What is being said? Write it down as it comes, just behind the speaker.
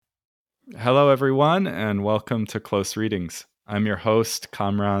Hello, everyone, and welcome to Close Readings. I'm your host,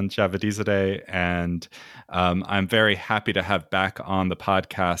 Kamran Javadizadeh, and I'm very happy to have back on the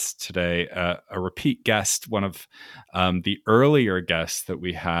podcast today a repeat guest, one of the earlier guests that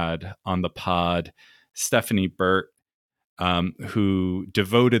we had on the pod, Stephanie Burt, who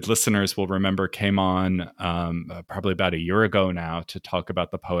devoted listeners will remember came on probably about a year ago now to talk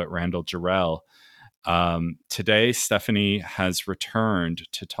about the poet Randall Jarrell. Today, Stephanie has returned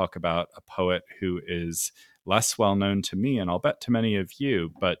to talk about a poet who is less well known to me, and I'll bet to many of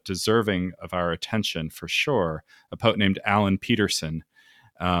you, but deserving of our attention for sure, a poet named Allan Peterson.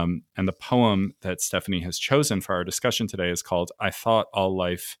 And the poem that Stephanie has chosen for our discussion today is called I Thought All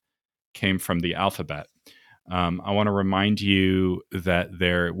Life Came from the Alphabet. I want to remind you that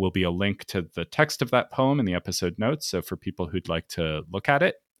there will be a link to the text of that poem in the episode notes. So for people who'd like to look at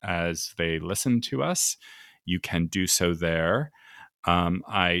it as they listen to us, you can do so there.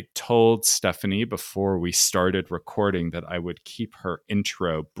 I told Stephanie before we started recording that I would keep her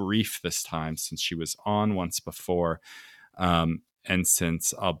intro brief this time since she was on once before. And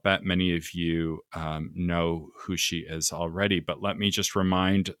since I'll bet many of you know who she is already, but let me just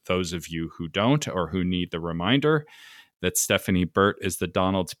remind those of you who don't or who need the reminder that Stephanie Burt is the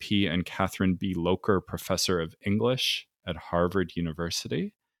Donald P. and Catherine B. Locher Professor of English at Harvard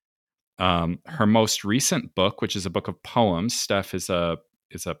University. Her most recent book, which is a book of poems, Steph is a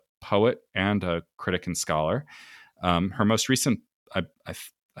poet and a critic and scholar. Her most recent, I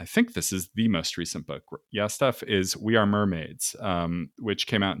think this is the most recent book. Yeah, Steph, is We Are Mermaids, which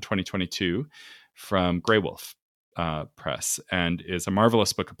came out in 2022 from Grey Wolf Press and is a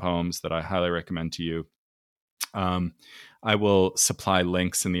marvelous book of poems that I highly recommend to you. I will supply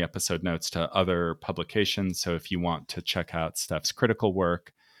links in the episode notes to other publications. So if you want to check out Steph's critical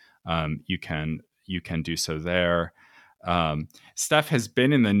work, you can do so there. Steph has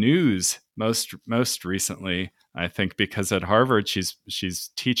been in the news most recently, I think, because at Harvard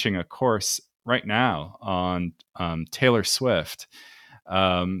she's teaching a course right now on Taylor Swift.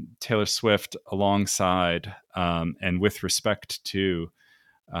 Taylor Swift alongside and with respect to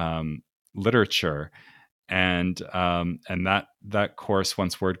literature, and that course,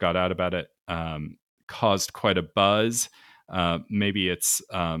 once word got out about it, caused quite a buzz. Maybe it's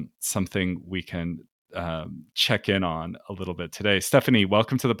something we can check in on a little bit today. Stephanie,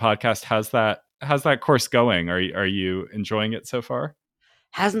 welcome to the podcast. How's that course going? Are you enjoying it so far?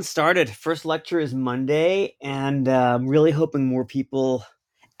 Hasn't started. First lecture is Monday, and I'm really hoping more people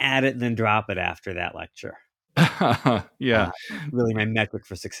add it than drop it after that lecture. Yeah. Really my metric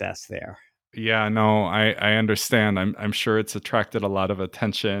for success there. Yeah, no, I understand. I'm sure it's attracted a lot of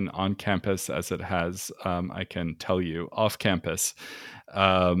attention on campus as it has, I can tell you, off campus.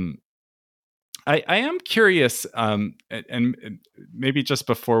 I am curious, and maybe just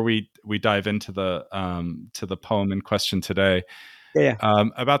before we dive into the poem in question today, Yeah.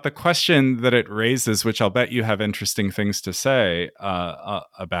 about the question that it raises, which I'll bet you have interesting things to say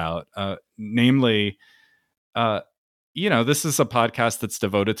about, namely, this is a podcast that's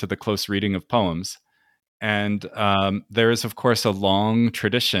devoted to the close reading of poems. And there is, of course, a long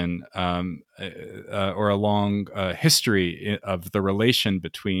tradition or a long history of the relation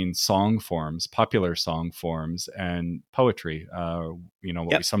between song forms, popular song forms, and poetry. What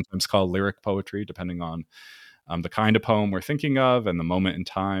we sometimes call lyric poetry, depending on the kind of poem we're thinking of and the moment in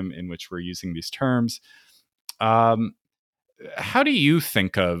time in which we're using these terms. How do you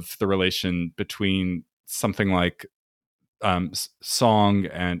think of the relation between something like song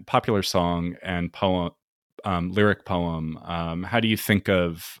and popular song and poem? Lyric poem. How do you think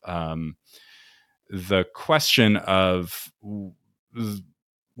of the question of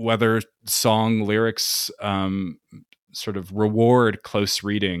whether song lyrics sort of reward close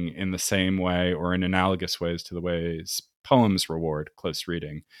reading in the same way or in analogous ways to the ways poems reward close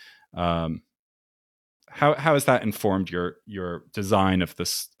reading? How has that informed your design of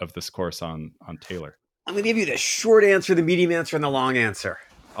this course on Taylor? I'm going to give you the short answer, the medium answer, and the long answer.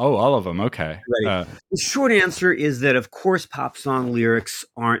 Oh, all of them. Okay. Ready? The short answer is that, of course, pop song lyrics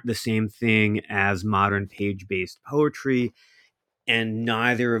aren't the same thing as modern page-based poetry, and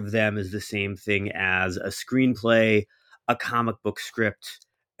neither of them is the same thing as a screenplay, a comic book script,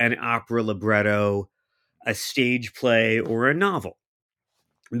 an opera libretto, a stage play, or a novel.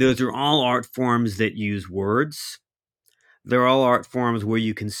 Those are all art forms that use words. They're all art forms where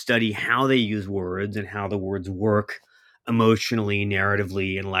you can study how they use words and how the words work emotionally,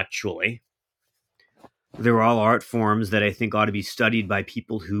 narratively, intellectually. They're all art forms that I think ought to be studied by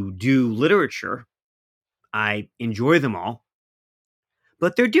people who do literature. I enjoy them all,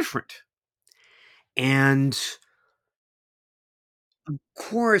 but they're different. And of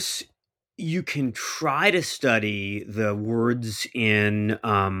course, you can try to study the words in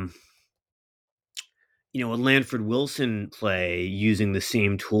a Lanford Wilson play using the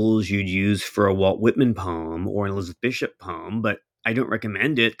same tools you'd use for a Walt Whitman poem or an Elizabeth Bishop poem, but I don't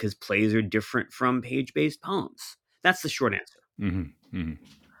recommend it because plays are different from page-based poems. That's the short answer. Mm-hmm,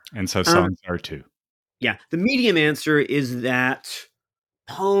 mm-hmm. And so songs are too. Yeah. The medium answer is that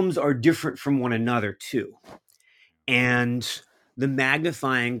poems are different from one another too. And the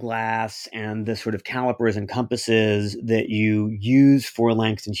magnifying glass and the sort of calipers and compasses that you use for a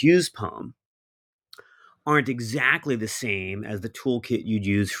Langston Hughes poem aren't exactly the same as the toolkit you'd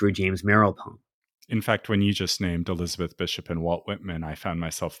use for a James Merrill poem. In fact, when you just named Elizabeth Bishop and Walt Whitman, I found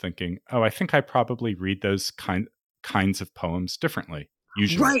myself thinking, oh, I think I probably read those kinds of poems differently,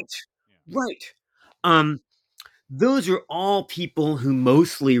 usually. Right, right. Those are all people who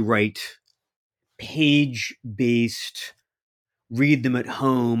mostly write page-based, read them at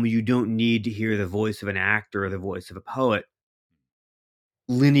home. You don't need to hear the voice of an actor or the voice of a poet.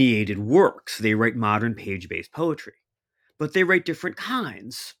 Lineated works. They write modern page-based poetry, but they write different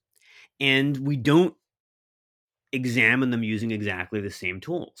kinds. And we don't examine them using exactly the same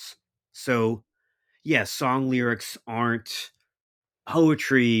tools. So, yes, song lyrics aren't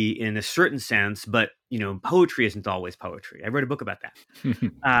poetry in a certain sense, but poetry isn't always poetry. I wrote a book about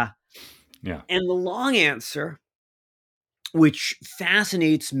that. Yeah. And the long answer, which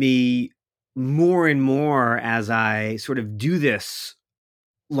fascinates me more and more as I sort of do this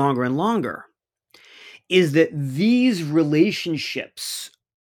longer and longer, is that these relationships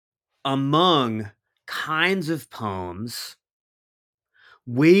among kinds of poems,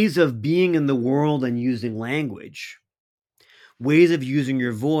 ways of being in the world and using language, ways of using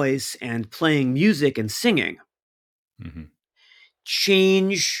your voice and playing music and singing, Mm-hmm.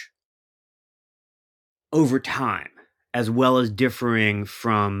 change over time, as well as differing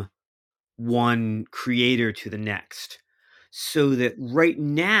from one creator to the next. So that right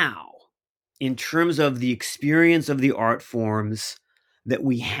now, in terms of the experience of the art forms that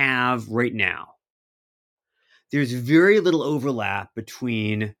we have right now, there's very little overlap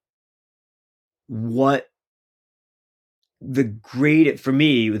between what for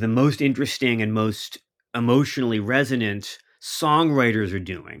me, the most interesting and most emotionally resonant songwriters are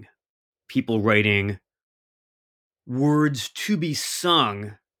doing. People writing words to be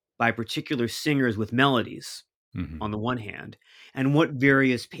sung by particular singers with melodies, Mm-hmm. on the one hand, and what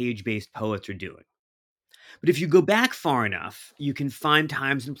various page-based poets are doing. But if you go back far enough, you can find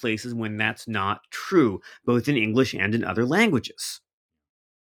times and places when that's not true, both in English and in other languages.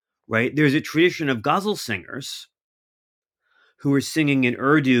 Right? There's a tradition of ghazal singers who are singing in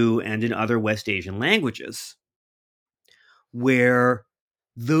Urdu and in other West Asian languages, where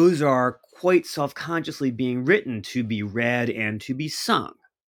those are quite self-consciously being written to be read and to be sung.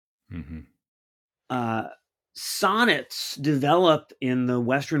 Mm-hmm. Sonnets develop in the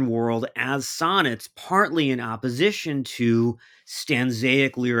Western world as sonnets, partly in opposition to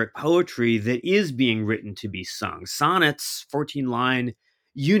stanzaic lyric poetry that is being written to be sung. Sonnets, 14-line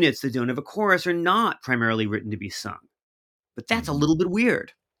units that don't have a chorus, are not primarily written to be sung. But that's a Mm-hmm. little bit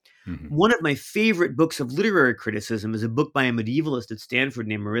weird. Mm-hmm. One of my favorite books of literary criticism is a book by a medievalist at Stanford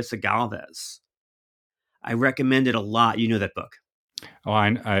named Marissa Galvez. I recommend it a lot. You know that book. Oh,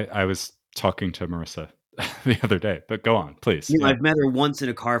 I was talking to Marissa the other day, but go on, please. Yeah. I've met her once in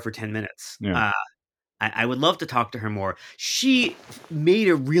a car for 10 minutes. Yeah. I would love to talk to her more. She made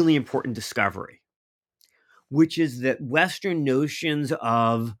a really important discovery, which is that Western notions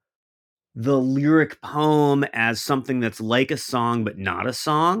of the lyric poem as something that's like a song but not a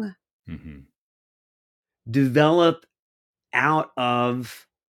song Mm-hmm. develop out of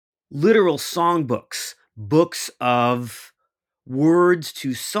literal songbooks, books of words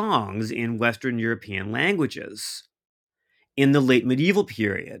to songs in Western European languages in the late medieval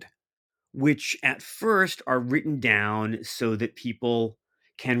period, which at first are written down so that people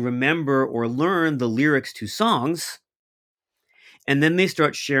can remember or learn the lyrics to songs. And then they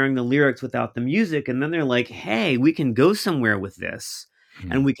start sharing the lyrics without the music. And then they're like, hey, we can go somewhere with this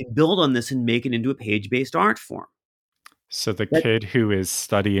and we can build on this and make it into a page-based art form. So the That, kid who is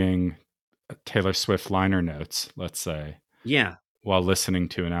studying Taylor Swift liner notes, let's say, yeah. while listening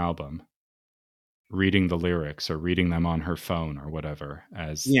to an album, reading the lyrics or reading them on her phone or whatever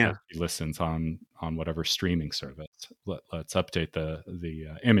as Yeah. she listens on whatever streaming service. Let's update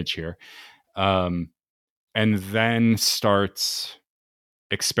the image here, and then starts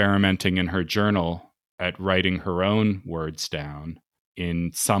experimenting in her journal at writing her own words down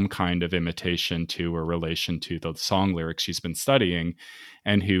in some kind of imitation to or relation to the song lyrics she's been studying,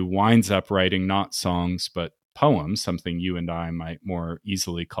 and who winds up writing not songs but poems, something you and I might more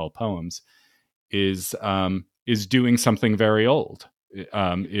easily call poems, is doing something very old.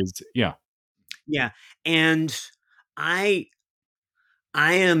 Is yeah. Yeah, and I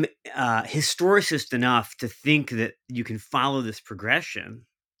I am historicist enough to think that you can follow this progression,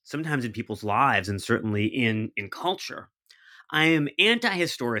 sometimes in people's lives and certainly in culture. I am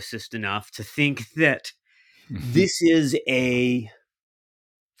anti-historicist enough to think that this is a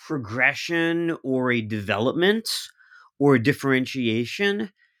progression or a development or a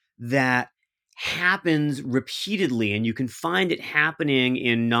differentiation that happens repeatedly, and you can find it happening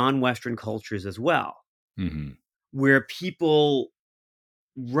in non-Western cultures as well, Mm-hmm. where people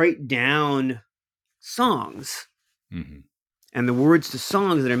write down songs Mm-hmm. and the words to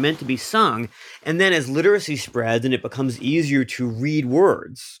songs that are meant to be sung. And then as literacy spreads and it becomes easier to read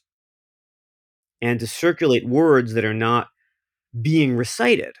words and to circulate words that are not being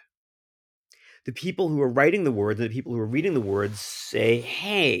recited, the people who are writing the words and the people who are reading the words say,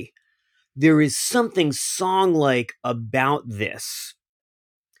 hey, there is something song like about this.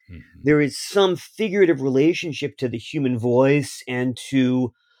 Mm-hmm. There is some figurative relationship to the human voice and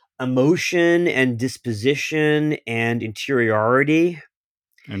to emotion and disposition and interiority.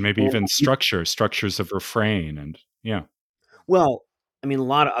 And maybe And even structures of refrain, and yeah. well, I mean, a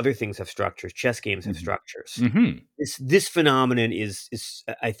lot of other things have structures. Chess games have Mm-hmm. structures. Mm-hmm. This phenomenon is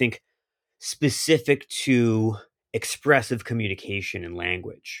I think specific to expressive communication and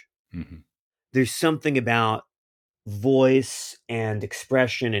language. Mm-hmm. There's something about voice and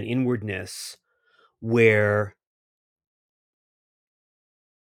expression and inwardness where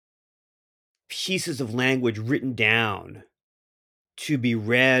pieces of language written down to be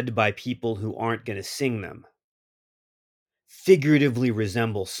read by people who aren't going to sing them figuratively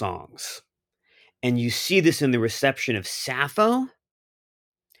resemble songs. And you see this in the reception of Sappho.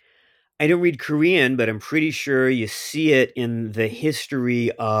 I don't read Korean, but I'm pretty sure you see it in the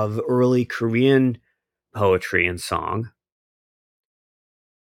history of early Korean poetry and song.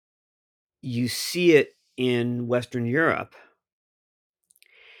 You see it in Western Europe,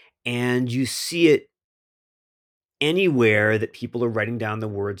 and you see it anywhere that people are writing down the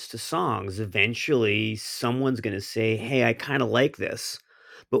words to songs. Eventually, someone's going to say, hey, I kind of like this,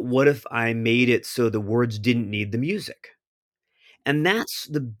 but what if I made it so the words didn't need the music? And that's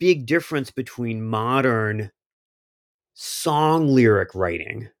the big difference between modern song lyric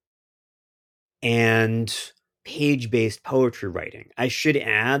writing and page based poetry writing. I should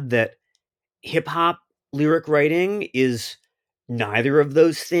add that hip hop lyric writing is neither of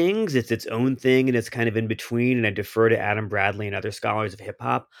those things. It's its own thing and it's kind of in between. And I defer to Adam Bradley and other scholars of hip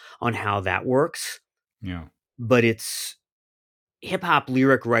hop on how that works. Yeah. But it's hip hop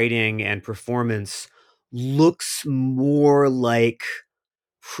lyric writing and performance looks more like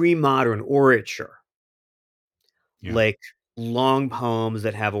pre modern orature, Yeah. like long poems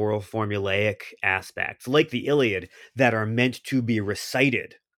that have oral formulaic aspects, like the Iliad, that are meant to be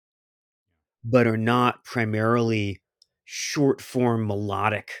recited, but are not primarily short form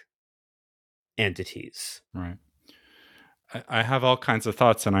melodic entities. Right. I have all kinds of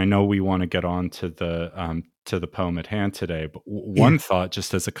thoughts, and I know we want to get on to the poem at hand today. But Yeah. one thought,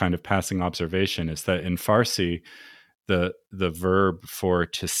 just as a kind of passing observation, is that in Farsi, the verb for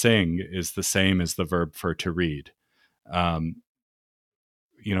to sing is the same as the verb for to read. Um,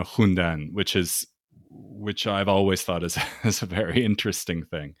 Hundan, which I've always thought is a very interesting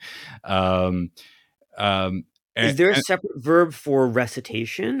thing. Um, um, Is there a separate verb for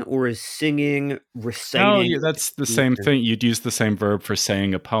recitation, or is singing No, reciting? that's the same thing. You'd use the same verb for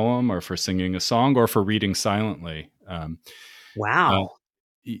saying a poem, or for singing a song, or for reading silently. Uh, Wow.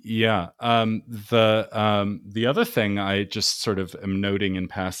 yeah. The other thing I just sort of am noting in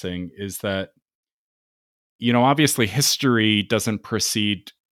passing is that obviously history doesn't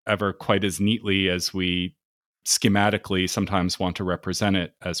proceed ever quite as neatly as we schematically sometimes want to represent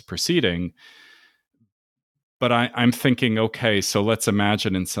it as proceeding. But I'm thinking, okay, so let's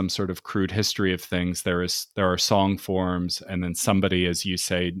imagine in some sort of crude history of things, there are song forms, and then somebody, as you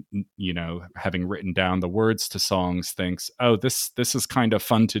say, having written down the words to songs, thinks, oh, this is kind of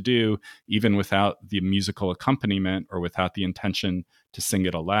fun to do, even without the musical accompaniment or without the intention to sing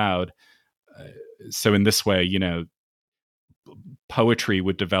it aloud. So in this way, poetry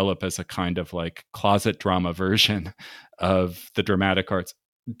would develop as a kind of like closet drama version of the dramatic arts.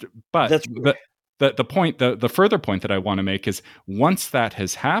 But That's the point, the further point that I want to make is, once that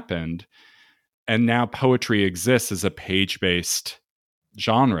has happened, and now poetry exists as a page-based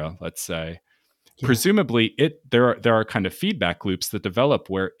genre, let's say, yeah. presumably there are kind of feedback loops that develop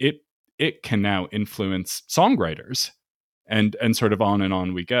where it can now influence songwriters, and sort of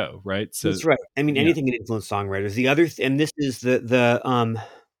on we go, right? So That's right. I mean, yeah. anything can influence songwriters. And this is the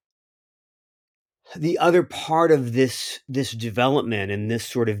other part of this development and this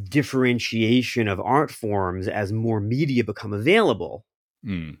sort of differentiation of art forms as more media become available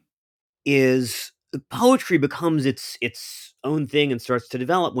Mm, is poetry becomes its own thing and starts to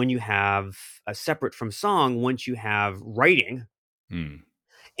develop when you have a separate from song once you have writing, mm,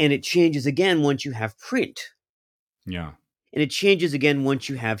 and it changes again once you have print. yeah. And it changes again once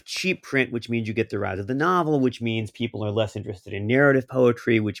you have cheap print, which means you get the rise of the novel, which means people are less interested in narrative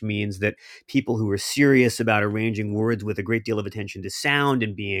poetry, which means that people who are serious about arranging words with a great deal of attention to sound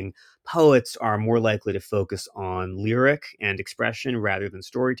and being poets are more likely to focus on lyric and expression rather than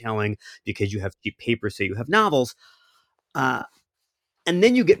storytelling because you have cheap paper, so you have novels. Uh, and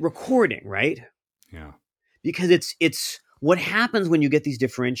then you get recording, right? Yeah. Because it's what happens when you get these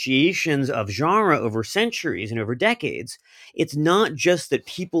differentiations of genre over centuries and over decades. It's not just that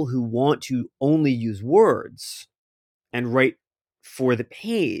people who want to only use words and write for the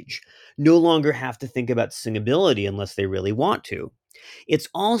page no longer have to think about singability unless they really want to. It's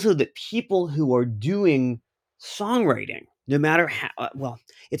also that people who are doing songwriting, no matter how well,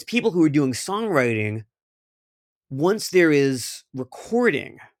 it's people who are doing songwriting once there is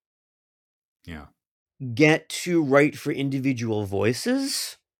recording Yeah. get to write for individual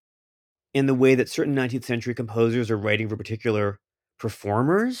voices in the way that certain 19th century composers are writing for particular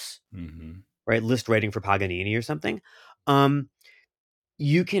performers, Hmm. right? List writing for Paganini or something. Um,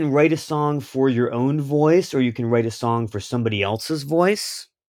 you can write a song for your own voice, or you can write a song for somebody else's voice.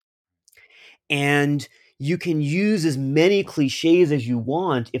 And you can use as many cliches as you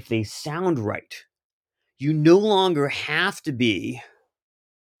want if they sound right. You no longer have to be,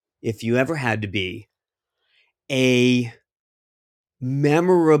 if you ever had to be, a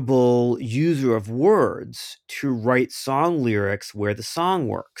memorable user of words to write song lyrics where the song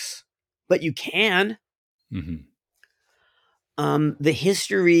works. But you can. Hmm. The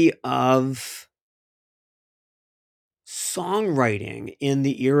history of songwriting in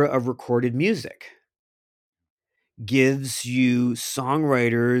the era of recorded music gives you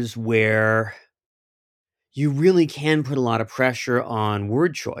songwriters where you really can put a lot of pressure on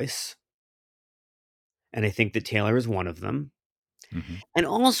word choice. And I think that Taylor is one of them. Hmm. And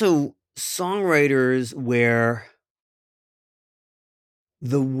also songwriters where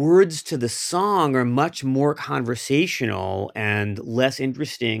the words to the song are much more conversational and less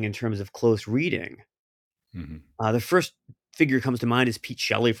interesting in terms of close reading. Hmm. The first figure comes to mind is Pete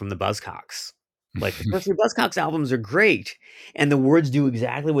Shelley from the Buzzcocks. Like the first three Buzzcocks albums are great, and the words do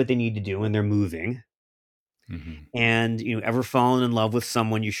exactly what they need to do, and they're moving. Hmm. And ever fallen in love with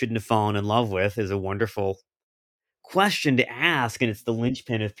someone you shouldn't have fallen in love with is a wonderful question to ask, and it's the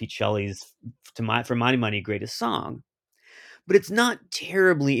linchpin of Pete Shelley's, for my money, greatest song. But it's not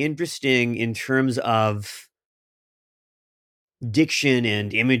terribly interesting in terms of diction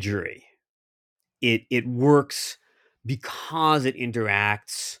and imagery. It works because it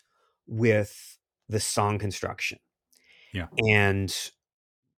interacts with the song construction. Yeah. And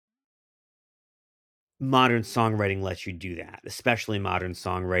modern songwriting lets you do that, especially modern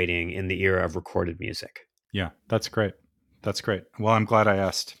songwriting in the era of recorded music. Yeah. That's great. That's great. Well, I'm glad I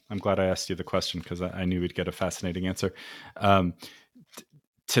asked. I'm glad I asked you the question because I knew we'd get a fascinating answer. Um,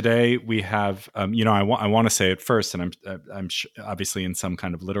 Today we have, I want to say it first, and obviously in some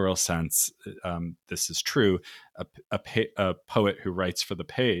kind of literal sense, this is true. A poet who writes for the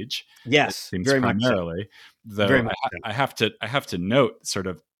page, it Yes, seems very much so. primarily. Very Though much so. I have to note, sort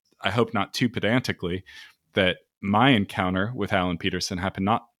of, I hope not too pedantically, that my encounter with Allan Peterson happened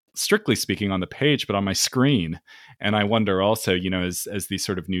not strictly speaking on the page, but on my screen. And I wonder also, as these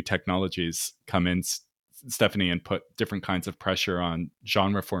sort of new technologies come in, Stephanie, and put different kinds of pressure on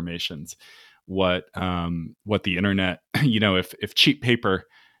genre formations, what the internet, if cheap paper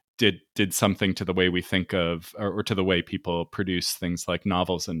did something to the way we think of, or to the way people produce things like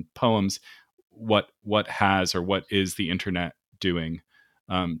novels and poems, what has, or what is the internet doing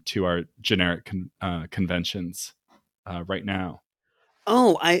to our generic conventions right now?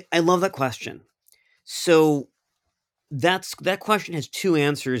 Oh, I love that question. So that question has two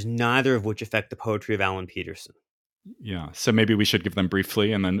answers, neither of which affect the poetry of Allan Peterson. Yeah, so maybe we should give them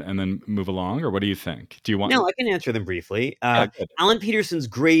briefly and then move along, or what do you think? Do you No, want? I can answer them briefly. Yeah, good. Allan Peterson's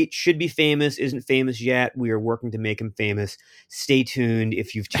great, should be famous, isn't famous yet. We are working to make him famous. Stay tuned.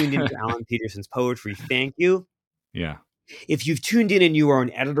 If you've tuned in for Allan Peterson's poetry, thank you. Yeah. If you've tuned in and you are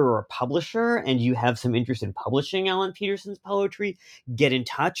an editor or a publisher and you have some interest in publishing Allan Peterson's poetry, get in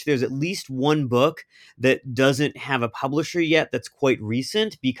touch. There's at least one book that doesn't have a publisher yet that's quite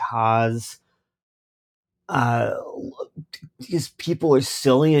recent because uh, because people are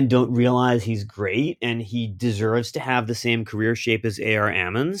silly and don't realize he's great, and he deserves to have the same career shape as A.R.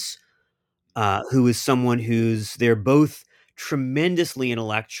 Ammons, who is someone who's they're both tremendously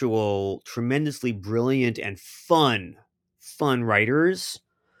intellectual, tremendously brilliant, and fun writers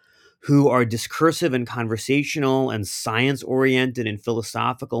who are discursive and conversational and science oriented and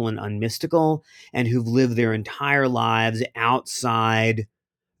philosophical and unmystical, and who've lived their entire lives outside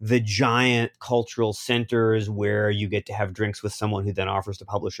the giant cultural centers where you get to have drinks with someone who then offers to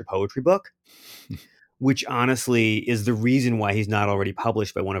publish your poetry book, which honestly is the reason why he's not already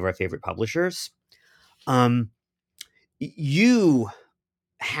published by one of our favorite publishers. Um, you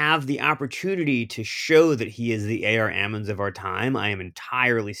have the opportunity to show that he is the A.R. Ammons of our time. I am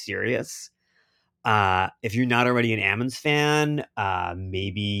entirely serious. If you're not already an Ammons fan,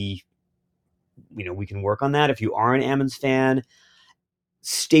 maybe we can work on that. If you are an Ammons fan,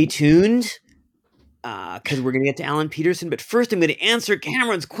 stay tuned because we're going to get to Allan Peterson. But first, I'm going to answer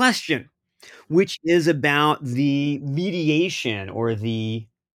Cameron's question, which is about the mediation or the,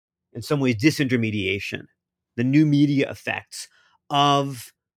 in some ways, disintermediation, the new media effects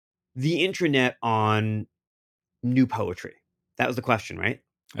of the internet on new poetry. That was the question, right?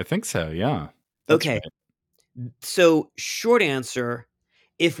 I think so. Yeah, that's Okay. right. So, short answer,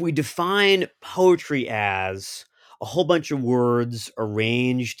 if we define poetry as a whole bunch of words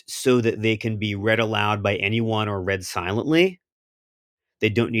arranged so that they can be read aloud by anyone or read silently, they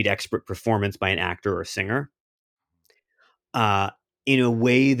don't need expert performance by an actor or singer, uh, in a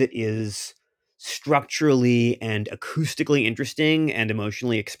way that is structurally and acoustically interesting and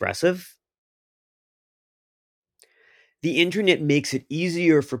emotionally expressive. The internet makes it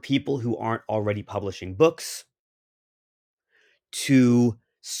easier for people who aren't already publishing books to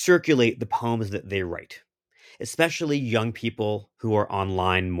circulate the poems that they write, especially young people who are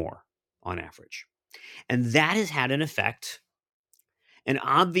online more on average. And that has had an effect, an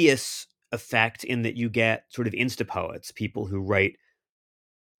obvious effect, in that you get sort of insta poets, people who write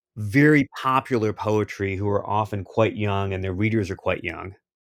very popular poetry who are often quite young and their readers are quite young.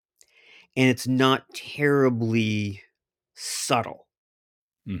 And it's not terribly subtle.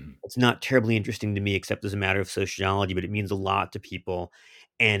 Mhm. It's not terribly interesting to me, except as a matter of sociology, but it means a lot to people.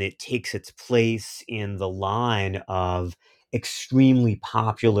 And it takes its place in the line of extremely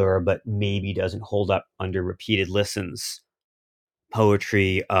popular, but maybe doesn't hold up under repeated listens,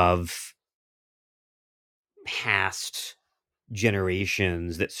 poetry of past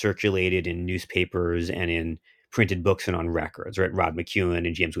generations that circulated in newspapers and in printed books and on records, right? Rod McEwen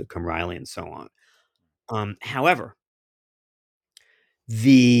and James Whitcomb Riley and so on. However,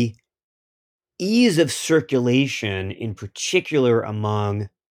 the ease of circulation, in particular among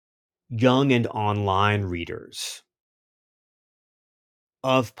young and online readers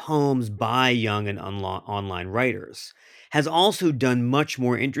of poems by young and online writers, has also done much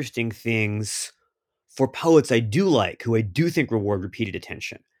more interesting things for poets I do like, who I do think reward repeated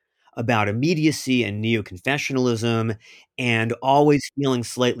attention, about immediacy and neo confessionalism and always feeling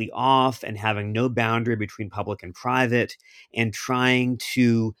slightly off and having no boundary between public and private and trying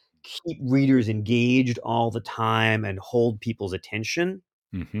to keep readers engaged all the time and hold people's attention,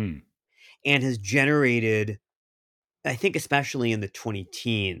 Mhm. and has generated, I think, especially in the 20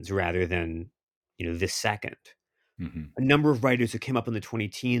 teens rather than, this second, Mhm. a number of writers who came up in the 20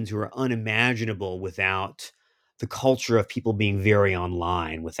 teens who are unimaginable without the culture of people being very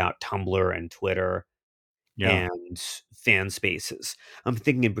online, without Tumblr and Twitter Yeah. and fan spaces. I'm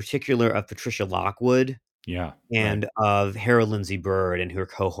thinking in particular of Patricia Lockwood Yeah. Right. and of Hera Lindsay Bird and her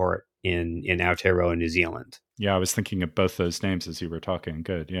cohort in Aotearoa, New Zealand. Yeah. I was thinking of both those names as you were talking.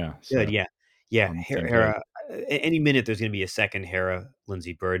 Good. Yeah. Good, So yeah. Yeah, on the Hera, same page. any minute there's gonna be a second Hera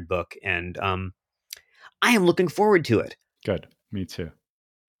Lindsay Bird book, and, I am looking forward to it. Good. Me too.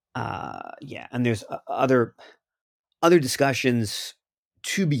 Yeah, and there's other discussions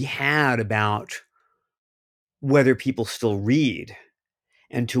to be had about whether people still read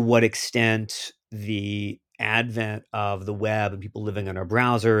and to what extent the advent of the web and people living on our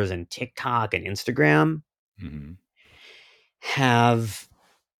browsers and TikTok and Instagram Mhm. have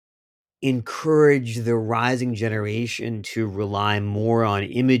encouraged the rising generation to rely more on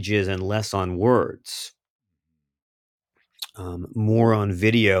images and less on words, more on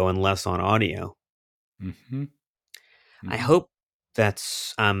video and less on audio. Mhm. I Mhm. hope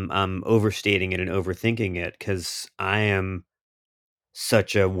that's I'm overstating it and overthinking it, because I am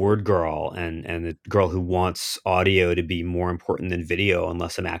such a word girl and a girl who wants audio to be more important than video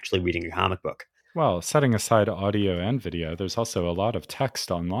unless I'm actually reading a comic book. Well, setting aside audio and video, there's also a lot of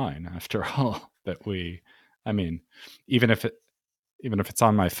text online after all that we I mean, even if even if it's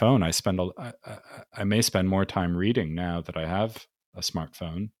on my phone, I may spend more time reading now that I have a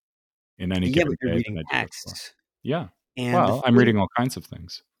smartphone in any Yeah, but given you're day reading than I did before. text. Yeah. And the Well, I'm thing reading all kinds of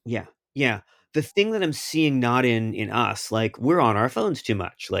things. Yeah, yeah. The thing that I'm seeing not in us, like, we're on our phones too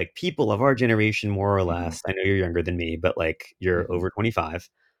much. Like, people of our generation, more or Mhm, less, I know you're younger than me, but, like, you're mhm. over 25.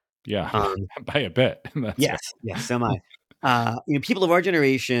 Yeah, Um, by a bit. That's yes, right. yes, so am I. People of our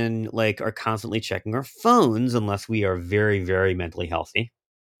generation, like, are constantly checking our phones unless we are very, very mentally healthy.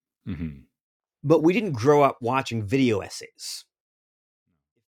 Mhm, But we didn't grow up watching video essays.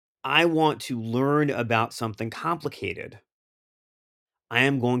 I want to learn about something complicated. I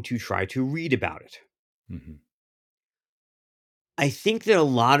am going to try to read about it. mhm, I think that a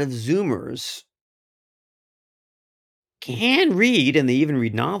lot of Zoomers can read, and they even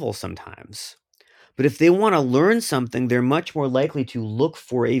read novels sometimes. But if they want to learn something, they're much more likely to look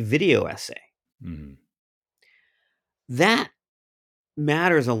for a video essay. mhm, That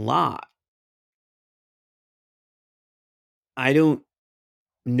matters a lot. I don't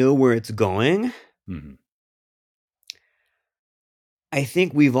know where it's going. mhm, I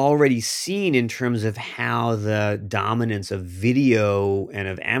think we've already seen in terms of how the dominance of video and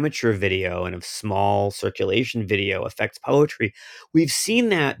of amateur video and of small circulation video affects poetry. We've seen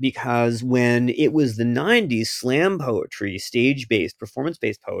that because when it was the 90s, slam poetry, stage based, performance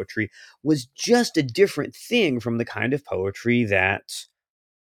based poetry was just a different thing from the kind of poetry that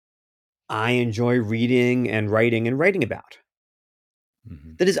I enjoy reading and writing about.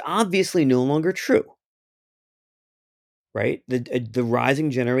 mhm, That is obviously no longer true, right? The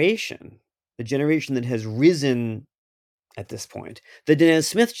rising generation, the generation that has risen at this point, the Denez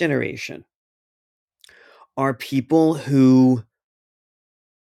Smith generation, are people who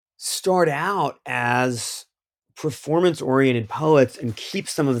start out as performance oriented poets and keep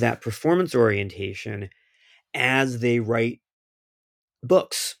some of that performance orientation as they write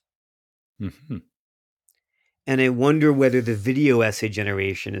books. mhm. And I wonder whether the video essay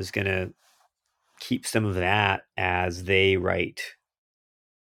generation is going to keep some of that as they write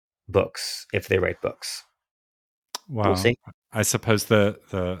books, if they write books. We'll Well, see. I suppose the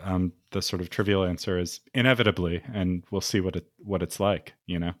sort of trivial answer is inevitably, and we'll see what it's like,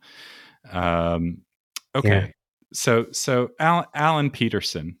 you know? Um, Yeah. okay. So Allan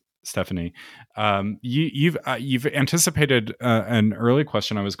Peterson, Stephanie, you've anticipated an early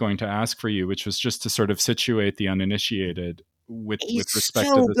question I was going to ask for you, which was just to sort of situate the uninitiated He's with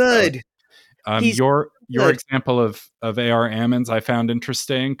respect to so this poet. good. He's Your good. example of A.R. Ammons I found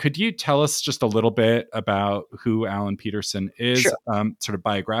interesting. Could you tell us just a little bit about who Allan Peterson is, Sure. sort of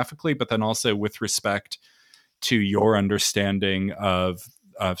biographically, but then also with respect to your understanding of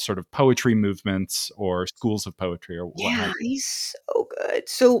sort of poetry movements or schools of poetry or what Yeah, have you? he's so good.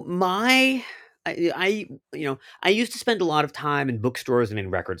 So I used to spend a lot of time in bookstores and in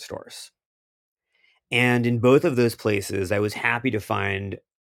record stores. And in both of those places, I was happy to find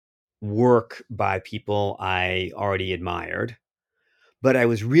work by people I already admired, but I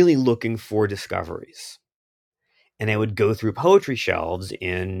was really looking for discoveries. And I would go through poetry shelves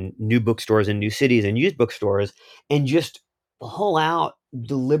in new bookstores in new cities and used bookstores and just pull out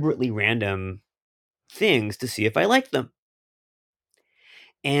deliberately random things to see if I liked them.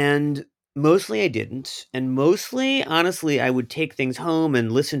 And mostly I didn't. And mostly, honestly, I would take things home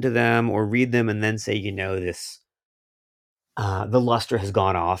and listen to them or read them and then say, the luster has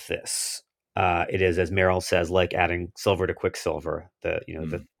gone off this. It is, as Merrill says, like adding silver to quicksilver.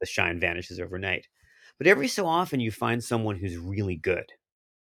 Mm, The shine vanishes overnight. But every so often you find someone who's really good.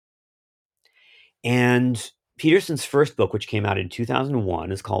 And Peterson's first book, which came out in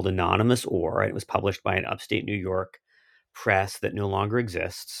 2001, is called Anonymous Or. It was published by an upstate New York press that no longer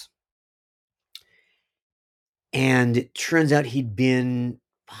exists. And it turns out he'd been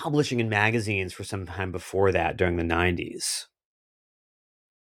publishing in magazines for some time before that during the 90s.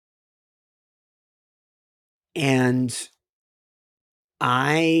 And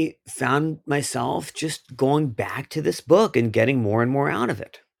I found myself just going back to this book and getting more and more out of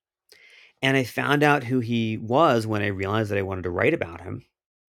it. And I found out who he was when I realized that I wanted to write about him.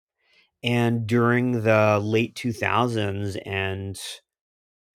 And during the late 2000s and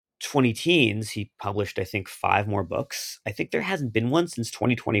 20 teens, he published, I think, 5 more books. I think there hasn't been one since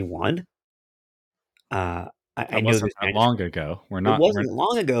 2021. I that know wasn't there's that long manuscript. ago. It wasn't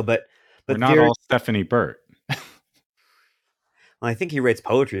long ago, We're but not there. all Stephanie Burt. Well, I think he writes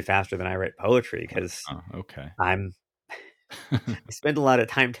poetry faster than I write poetry because Oh, okay. I'm I spend a lot of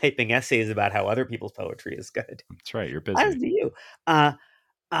time typing essays about how other people's poetry is good. That's right. You're As busy. do you. Uh,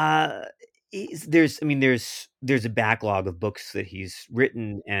 uh, there's, I mean, there's a backlog of books that he's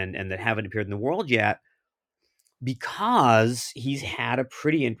written and that haven't appeared in the world yet. because he's had a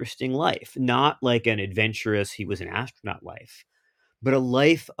pretty interesting life. Not like an adventurous, he was an astronaut life, but a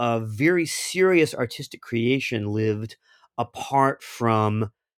life of very serious artistic creation lived apart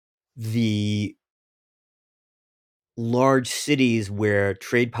from the large cities where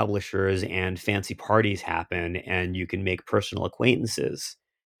trade publishers and fancy parties happen and you can make personal acquaintances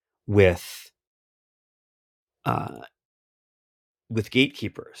with uh, with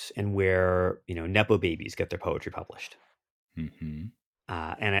gatekeepers, and where nepo babies get their poetry published. Hmm.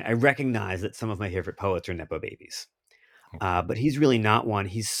 And I recognize that some of my favorite poets are nepo babies, Okay. but he's really not one.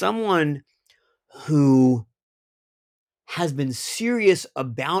 He's someone who has been serious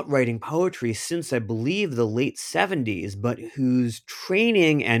about writing poetry since I believe the late 70s, but whose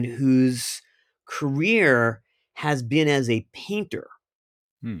training and whose career has been as a painter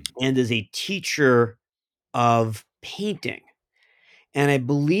Hmm. and as a teacher of painting. And I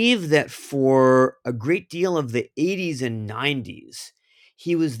believe that for a great deal of the 80s and 90s,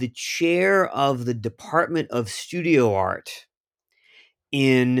 he was the chair of the Department of Studio Art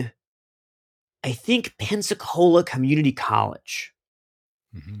in, I think, Pensacola Community College.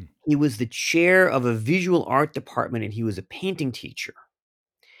 Hmm. He was the chair of a visual art department, and he was a painting teacher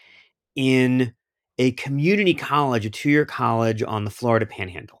in a community college, a 2-year college on the Florida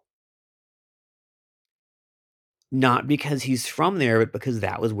Panhandle. Not because he's from there, but because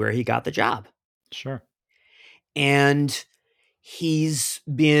that was where he got the job. Sure. And he's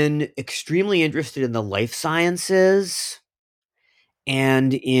been extremely interested in the life sciences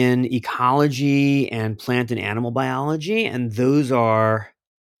and in ecology and plant and animal biology. And those are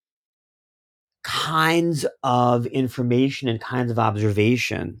kinds of information and kinds of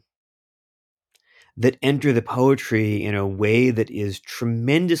observation that enter the poetry in a way that is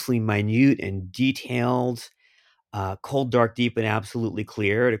tremendously minute and detailed, cold, dark, deep, and absolutely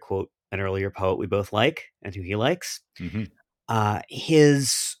clear, to quote an earlier poet we both like and who he likes. Hmm.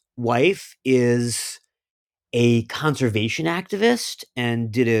 His wife is a conservation activist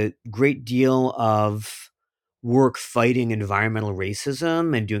and did a great deal of work fighting environmental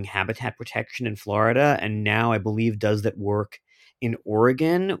racism and doing habitat protection in Florida, and now I believe does that work in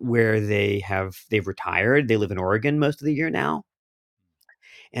Oregon, where they've retired. They live in Oregon most of the year now.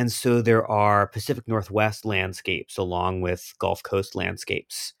 And so there are Pacific Northwest landscapes along with Gulf Coast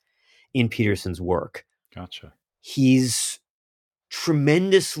landscapes in Peterson's work. Gotcha. He's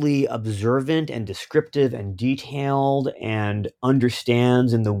tremendously observant and descriptive and detailed, and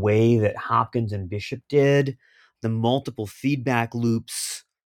understands in the way that Hopkins and Bishop did the multiple feedback loops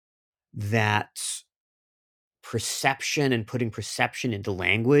that perception and putting perception into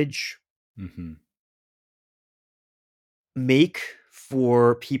language Hmm. make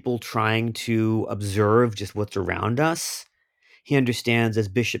for people trying to observe just what's around us. He understands, as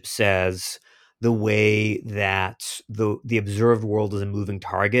Bishop says, the way that the observed world is a moving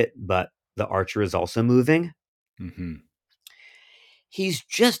target, but the archer is also moving. Hmm. He's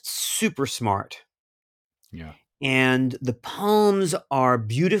just super smart. Yeah. And the poems are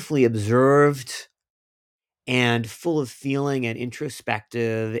beautifully observed and full of feeling and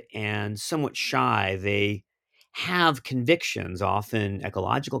introspective and somewhat shy. They have convictions, often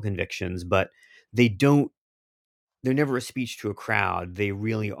ecological convictions, but they don't, they're never a speech to a crowd. They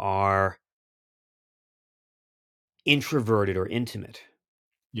really are introverted or intimate.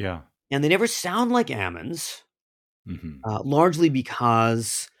 Yeah. And they never sound like Ammon's, Hmm. largely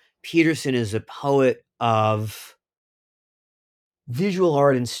because Peterson is a poet of visual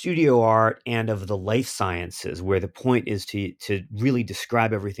art and studio art and of the life sciences, where the point is to really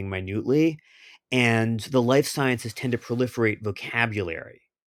describe everything minutely. And the life sciences tend to proliferate vocabulary,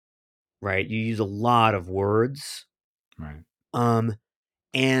 right? You use a lot of words. Right. Um,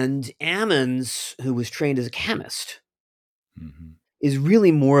 and Ammons, who was trained as a chemist, Hmm. is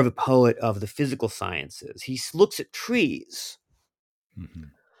really more of a poet of the physical sciences. He looks at trees, Hmm.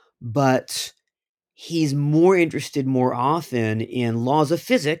 but he's more interested more often in laws of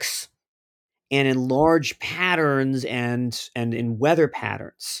physics and in large patterns and in weather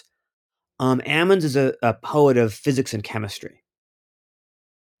patterns. Ammons is a poet of physics and chemistry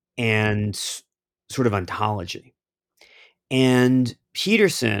and sort of ontology. And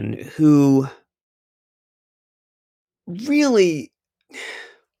Peterson, who really,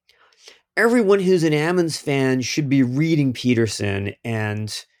 everyone who's an Ammons fan should be reading Peterson,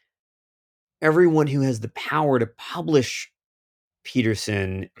 and everyone who has the power to publish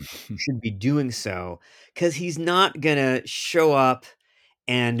Peterson should be doing so, because he's not going to show up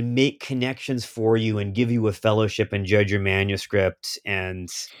and make connections for you and give you a fellowship and judge your manuscript and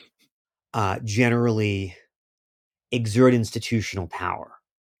generally exert institutional power.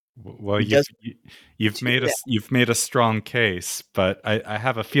 Well, He does you've too made well. you've made a strong case, but I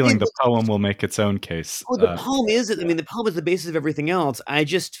have a It feeling the looks poem will make its own case. Oh, the poem is I Yeah. mean, the poem is the basis of everything else. I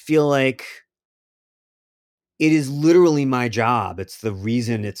just feel like it is literally my job. It's the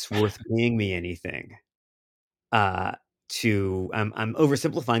reason it's worth paying me anything. Uh, I'm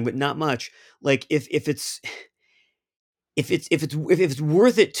oversimplifying, but not much. Like if it's if it's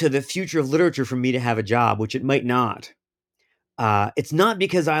worth it to the future of literature for me to have a job, which it might not. It's not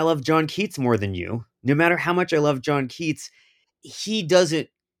because I love John Keats more than you. No matter how much I love John Keats, he doesn't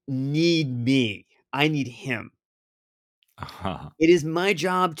need me. I need him. Uh-huh. It is my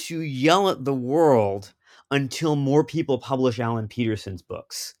job to yell at the world until more people publish Allan Peterson's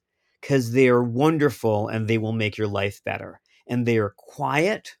books because they are wonderful and they will make your life better. And they are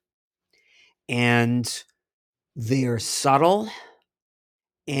quiet and they are subtle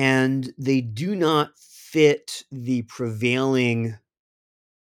and they do not fit the prevailing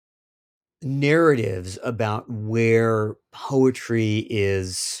narratives about where poetry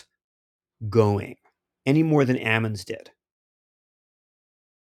is going any more than Ammons did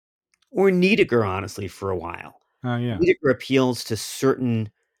or Niedecker, honestly, for a while. Oh yeah. Niedecker appeals to certain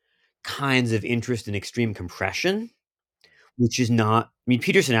kinds of interest in extreme compression, which is not. I mean,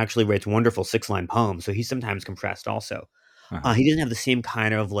 Peterson actually writes wonderful 6-line poems, so he's sometimes compressed also. Uh-huh. He doesn't have the same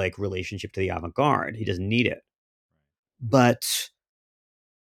kind of like relationship to the avant-garde. He doesn't need it. But,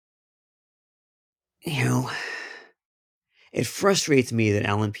 you know, it frustrates me that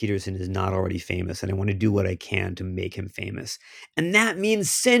Allan Peterson is not already famous, and I want to do what I can to make him famous. And that means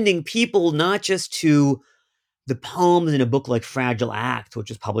sending people not just to the poems in a book like Fragile Act, which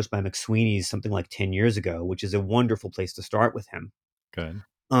was published by McSweeney's something like 10 years ago, which is a wonderful place to start with him. Good.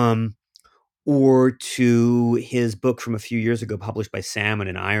 Um, or to his book from a few years ago published by Salmon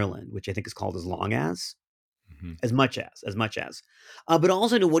in Ireland, which I think is called As Long Hmm. as much as, but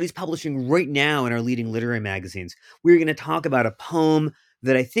also to what he's publishing right now in our leading literary magazines. We're going to talk about a poem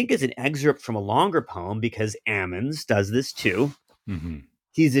that I think is an excerpt from a longer poem because Ammons does this too. Hmm.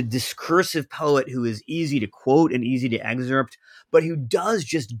 He's a discursive poet who is easy to quote and easy to excerpt, but who does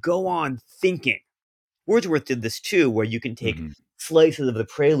just go on thinking. Wordsworth did this too, where you can take Hmm. slices of the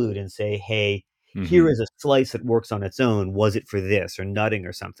prelude and say, hey, here Hmm. is a slice that works on its own. Was it for this or nutting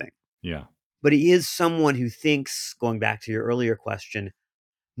or something? Yeah. But he is someone who thinks, going back to your earlier question,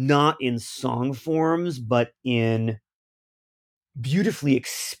 not in song forms, but in beautifully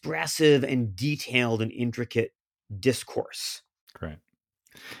expressive and detailed and intricate discourse. Great.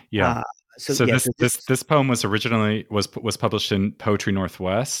 Yeah. Uh, so So yeah, this so this, this poem was originally was published in Poetry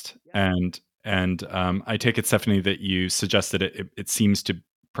Northwest, and I take it, Stephanie, that you suggested it seems to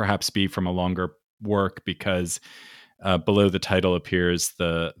perhaps be from a longer work because below the title appears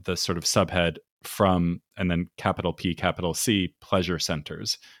the sort of subhead from and then capital P capital C pleasure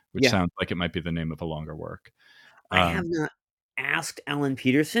centers, which yeah, sounds like it might be the name of a longer work. I have Um, not asked Allan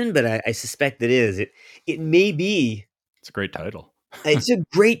Peterson, but I suspect it is. It may be. it's a great title. It's a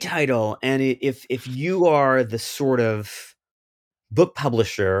great title, and if you are the sort of book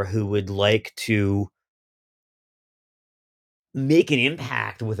publisher who would like to make an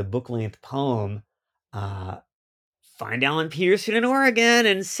impact with a book length poem, uh, find Allan Peterson in Oregon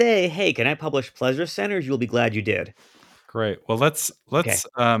and say, "Hey, can I publish Pleasure Centers?" You'll be glad you did. Great. Well, Okay, let's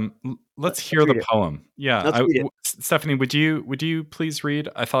let's hear the read it. poem. Yeah, Let's read it. Stephanie, would you please read?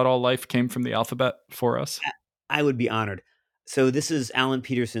 I thought all life came from the alphabet for us. I would be honored. So this is Allan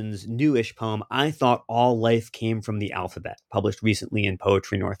Peterson's newish poem. I thought all life came from the alphabet, published recently in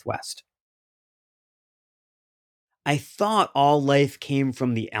Poetry Northwest. I thought all life came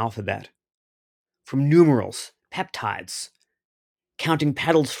from the alphabet, from numerals, peptides, counting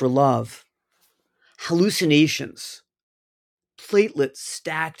petals for love, hallucinations, platelets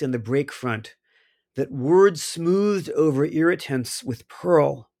stacked in the break front, that words smoothed over irritants with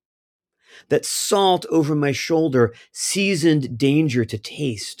pearl, that salt over my shoulder seasoned danger to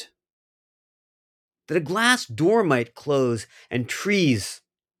taste, that a glass door might close and trees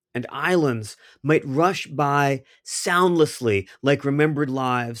and islands might rush by soundlessly like remembered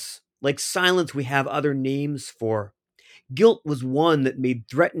lives, like silence we have other names for. Guilt was one that made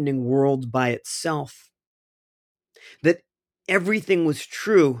threatening worlds by itself, that everything was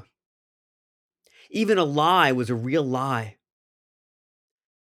true. Even a lie was a real lie.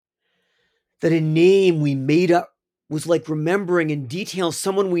 That a name we made up was like remembering in detail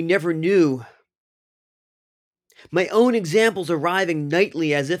someone we never knew. My own examples arriving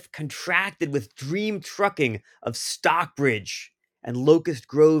nightly as if contracted with dream trucking of Stockbridge and Locust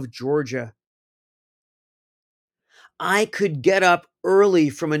Grove, Georgia. I could get up early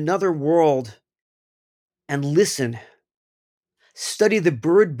from another world and listen, Study the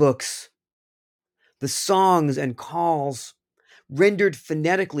bird books, the songs and calls, rendered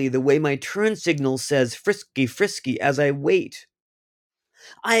phonetically the way my turn signal says frisky, frisky as I wait.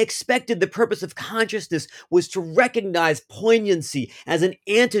 I expected the purpose of consciousness was to recognize poignancy as an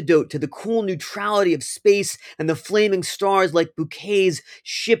antidote to the cool neutrality of space and the flaming stars like bouquets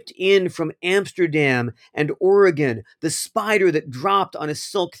shipped in from Amsterdam and Oregon, the spider that dropped on a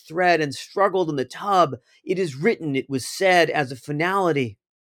silk thread and struggled in the tub. It is written, it was said, as a finality.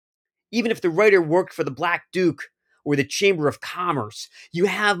 Even if the writer worked for the Black Duke or the Chamber of Commerce, you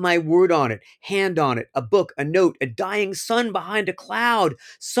have my word on it, hand on it, a book, a note, a dying sun behind a cloud.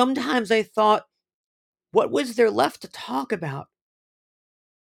 Sometimes I thought, what was there left to talk about?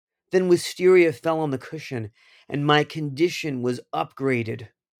 Then wisteria fell on the cushion, and my condition was upgraded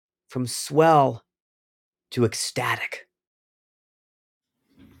from swell to ecstatic.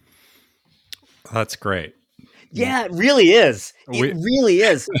 That's great. Yeah, it really is. It We, really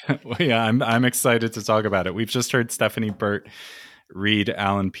is. yeah, I'm excited to talk about it. We've just heard Stephanie Burt read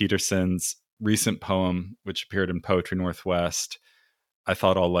Allan Peterson's recent poem, which appeared in Poetry Northwest. I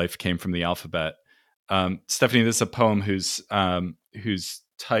thought all life came from the alphabet. Stephanie, this is a poem whose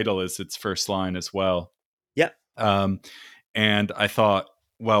title is its first line as well. Yep. And I thought,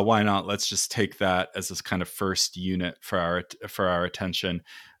 well, why not? Let's just take that as this kind of first unit for our attention.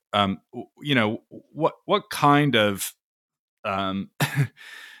 What kind of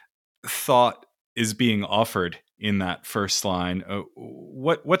thought is being offered in that first line?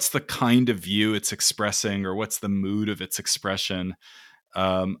 What's the kind of view it's expressing, or what's the mood of its expression?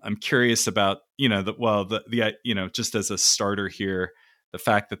 I'm curious about just as a starter here, the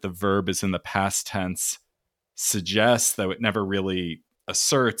fact that the verb is in the past tense suggests, though it never really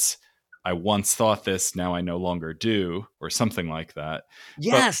asserts, I once thought this, now I no longer do, or something like that.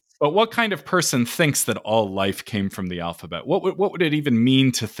 Yes. But what kind of person thinks that all life came from the alphabet? What would it even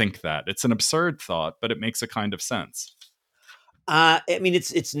mean to think that? It's an absurd thought, but it makes a kind of sense. I mean,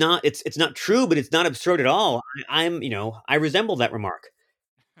 it's not true, but it's not absurd at all. I resemble that remark.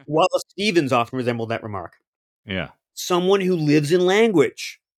 Wallace Stevens often resembled that remark. Yeah. Someone who lives in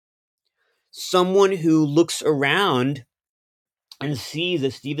language, someone who looks around and sees,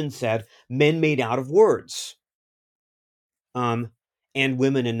 as Stevens said, men made out of words, and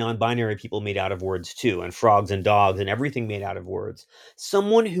women and non-binary people made out of words too, and frogs and dogs and everything made out of words.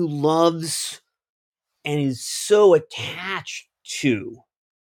 Someone who loves and is so attached to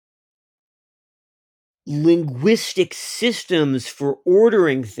linguistic systems for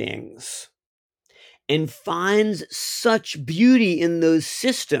ordering things and finds such beauty in those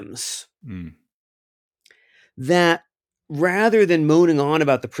systems that rather than moaning on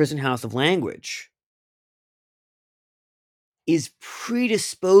about the prison house of language, is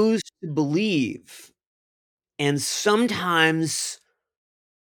predisposed to believe, and sometimes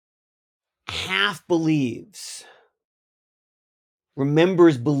half believes,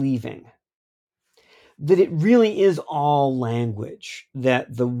 remembers believing, that it really is all language,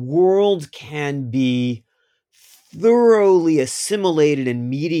 that the world can be thoroughly assimilated and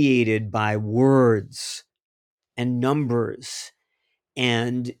mediated by words and numbers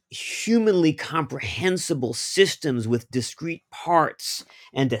and humanly comprehensible systems with discrete parts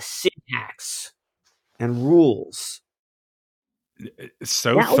and a syntax and rules.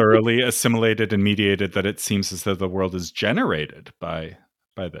 So thoroughly assimilated and mediated that it seems as though the world is generated by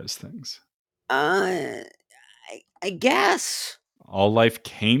those things. I guess. All life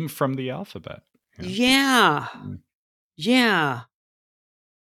came from the alphabet. Yeah. Yeah.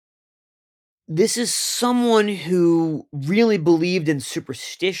 This is someone who really believed in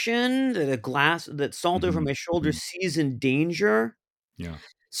superstition, that salt over my shoulder sees in danger. Yeah.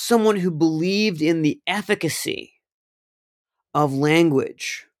 Someone who believed in the efficacy of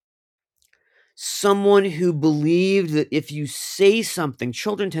language. Someone who believed that if you say something,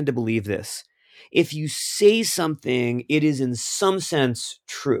 children tend to believe this, if you say something, it is in some sense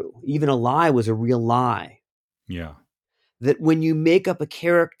true. Even a lie was a real lie. Yeah. That when you make up a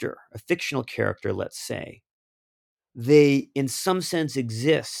character, a fictional character, let's say, they in some sense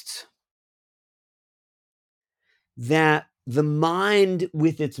exist. That the mind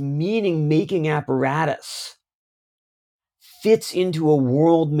with its meaning-making apparatus fits into a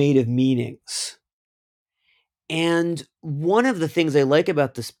world made of meanings. And one of the things I like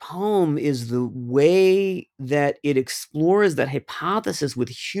about this poem is the way that it explores that hypothesis with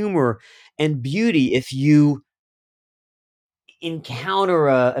humor and beauty. If you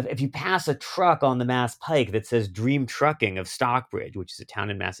if you pass a truck on the Mass Pike that says Dream Trucking of Stockbridge, which is a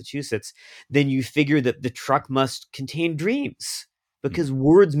town in Massachusetts, then you figure that the truck must contain dreams because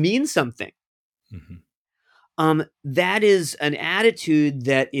words mean something. That is an attitude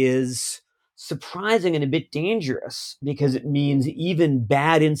that is surprising and a bit dangerous because it means even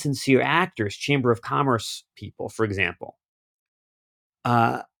bad, insincere actors, Chamber of Commerce people, for example,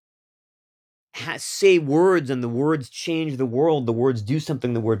 uh, say words and the words change the world. The words do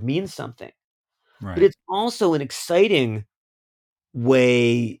something, the word means something. But Right. it's also an exciting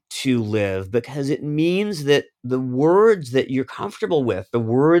way to live because it means that the words that you're comfortable with, the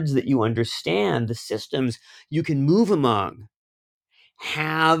words that you understand, the systems you can move among,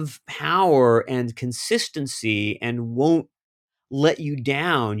 have power and consistency and won't let you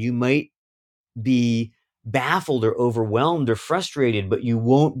down. You might be baffled or overwhelmed or frustrated, but you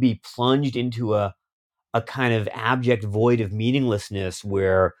won't be plunged into a kind of abject void of meaninglessness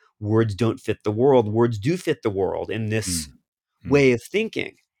where words don't fit the world. Words do fit the world in this Mm. way Mm. of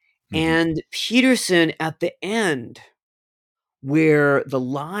thinking. Hmm. And Peterson at the end, where the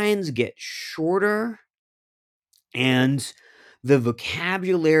lines get shorter and the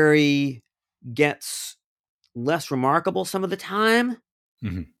vocabulary gets less remarkable some of the time,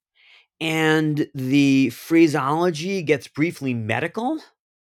 Hmm. and the phraseology gets briefly medical,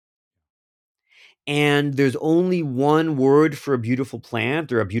 and there's only one word for a beautiful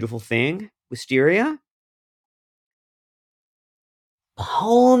plant or a beautiful thing, wisteria.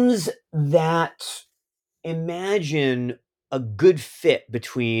 Poems that imagine a good fit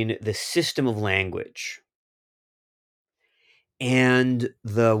between the system of language and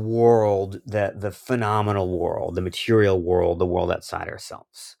the world, that the phenomenal world, the material world, the world outside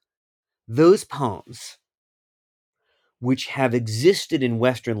ourselves. Those poems, which have existed in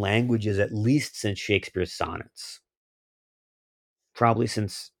Western languages at least since Shakespeare's sonnets, probably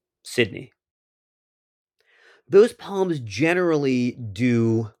since Sydney, those poems generally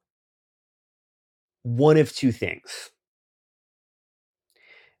do one of two things.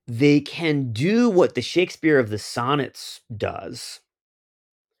 They can do what the Shakespeare of the sonnets does,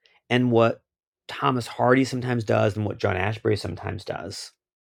 and what Thomas Hardy sometimes does, and what John Ashbery sometimes does,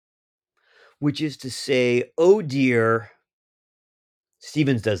 which is to say, oh dear,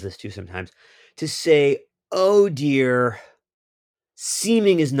 Stevens does this too sometimes, to say, oh dear,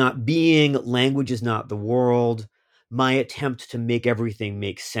 seeming is not being, language is not the world. My attempt to make everything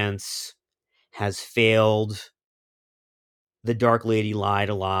make sense has failed. The Dark Lady lied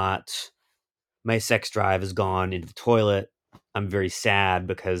a lot. My sex drive has gone into the toilet. I'm very sad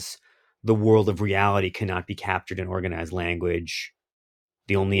because the world of reality cannot be captured in organized language.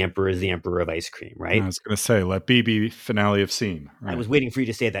 The only emperor is the emperor of ice cream, I right? was going to say, let B be finale of scene. I Right. was waiting for you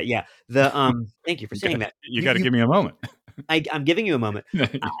to say that. Yeah. The thank you for You saying got, that. you got to give me a moment. I'm giving you a moment.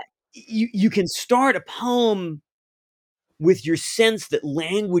 Uh, you can start a poem with your sense that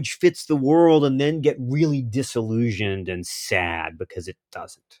language fits the world and then get really disillusioned and sad because it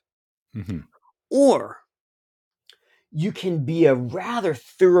doesn't. Hmm. Or you can be a rather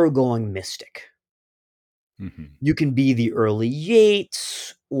thoroughgoing mystic. Hmm. You can be the early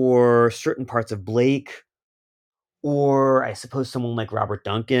Yeats or certain parts of Blake, or I suppose someone like Robert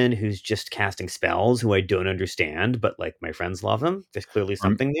Duncan, who's just casting spells, who I don't understand, but like my friends love him. There's clearly Or,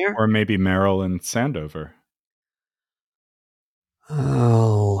 something there. or maybe Merrill and Sandover,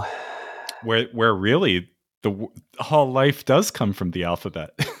 Oh, where really all life does come from the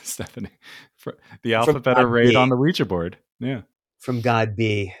alphabet, Stephanie. The from alphabet God arrayed B. on the Ouija board. Yeah. From God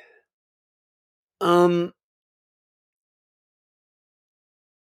B. Um,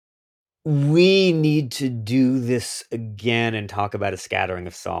 we need to do this again and talk about a scattering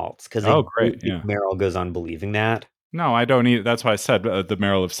of salts because I Oh, don't great. think Yeah. Merrill goes on believing that. No, I don't either. That's why I said the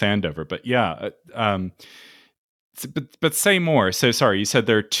Merrill of Sandover. But yeah, but say more. So sorry, you said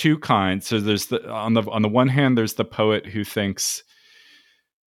there are two kinds. So there's on the one hand, there's the poet who thinks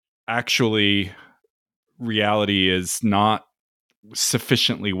actually reality is not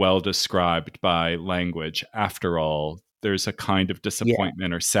sufficiently well described by language. After all, there's a kind of Yeah,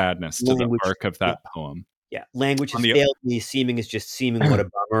 disappointment or sadness to the language. arc of Yeah, that poem. yeah. Language On has the failed me. Seeming is just seeming. What a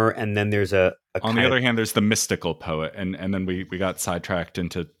bummer. And then there's a on the kind of other hand, there's the mystical poet, and then we got sidetracked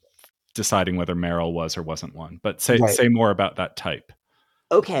into deciding whether Merrill was or wasn't one. But say right. say more about that type.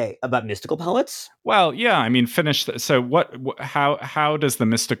 Okay, about mystical poets. Well, yeah, I mean, finish. So, how does the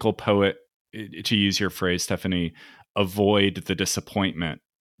mystical poet, to use your phrase, Stephanie, avoid the disappointment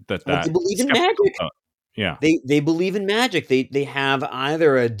that Well, they that believe in skeptical magic. poet? Yeah. They believe in magic. They have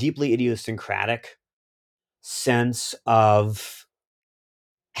either a deeply idiosyncratic sense of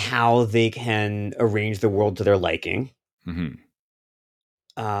how they can arrange the world to their liking, Hmm.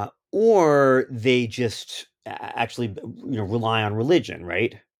 or they just actually rely on religion.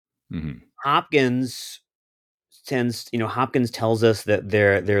 Right? Hmm. Hopkins Hopkins tells us that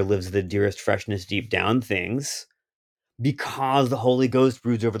there lives the dearest freshness deep down things because the Holy Ghost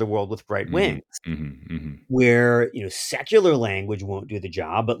broods over the world with bright Hmm. wings. Hmm. Hmm. Where secular language won't do the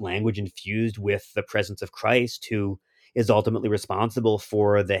job, but language infused with the presence of Christ, who is ultimately responsible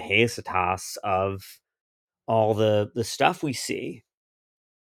for the hesytos of all the stuff we see,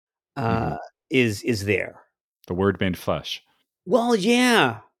 Hmm. uh, is there. The Word made flesh. Well,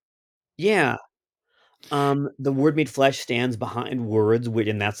 yeah, yeah. The word made flesh stands behind words,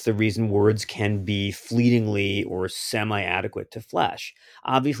 and that's the reason words can be fleetingly or semi-adequate to flesh.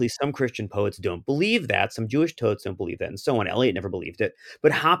 Obviously, some Christian poets don't believe that. Some Jewish poets don't believe that, and so on. Eliot never believed it,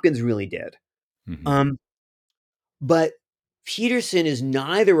 but Hopkins really did. Hmm. Um, but Peterson is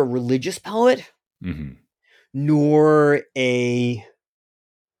neither a religious poet Hmm. nor a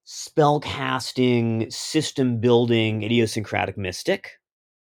spell-casting, system-building, idiosyncratic mystic,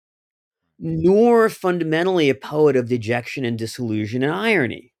 nor fundamentally a poet of dejection and disillusion and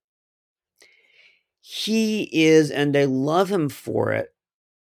irony. He is, and I love him for it,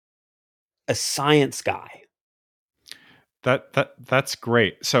 a science guy. That's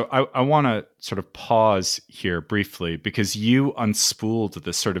great. So I want to sort of pause here briefly because you unspooled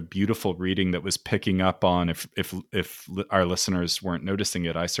this sort of beautiful reading that was picking up on, if our listeners weren't noticing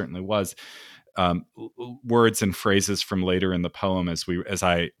it, I certainly was, words and phrases from later in the poem as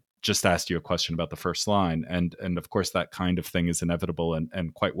I just asked you a question about the first line, and of course that kind of thing is inevitable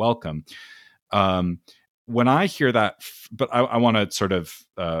and quite welcome. Um, when I hear that, but I want to sort of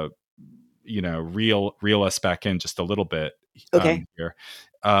reel us back in just a little bit Okay. here.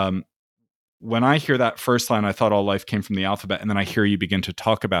 Um, when I hear that first line, I thought all life came from the alphabet, and then I hear you begin to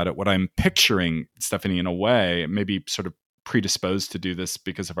talk about it. What I'm picturing, Stephanie, in a way, maybe sort of predisposed to do this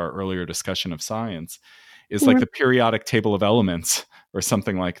because of our earlier discussion of science, is like Mhm. the periodic table of elements or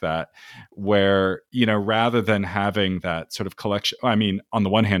something like that, where, rather than having that sort of collection, I mean, on the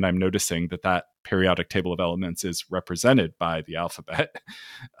one hand, I'm noticing that periodic table of elements is represented by the alphabet.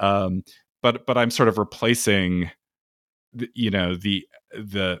 Um, but I'm sort of replacing the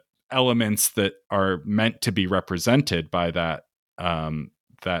elements that are meant to be represented by that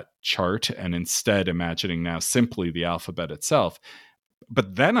chart, and instead imagining now simply the alphabet itself.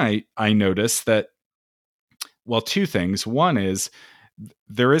 But then I noticed that, well, two things. One is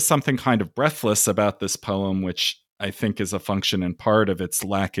there is something kind of breathless about this poem, which I think is a function in part of its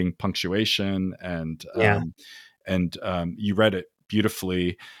lacking punctuation, Yeah. and you read it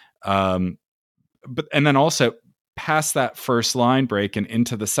beautifully. And then also past that first line break and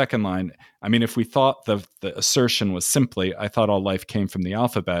into the second line, I mean, if we thought the assertion was simply, I thought all life came from the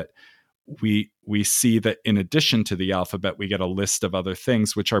alphabet, we see that in addition to the alphabet, we get a list of other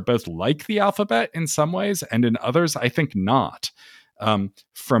things which are both like the alphabet in some ways, and in others, I think not.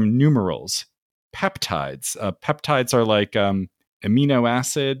 From numerals, peptides. Peptides are like amino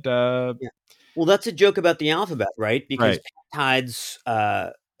acid. Yeah. Well, that's a joke about the alphabet, right? Because Right. peptides,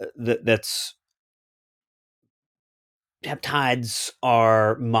 that's peptides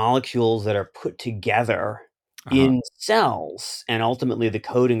are molecules that are put together Uh-huh. in cells, and ultimately the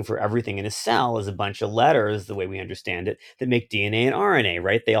coding for everything in a cell is a bunch of letters, the way we understand it, that make DNA and RNA,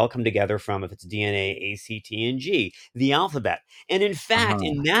 right? They all come together from, if it's DNA, A, C, T, and G, the alphabet. And in fact,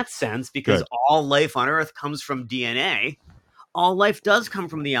 Uh-huh. in that sense, because Good. all life on Earth comes from DNA, all life does come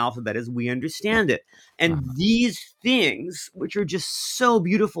from the alphabet as we understand it. And Uh-huh. these things, which are just so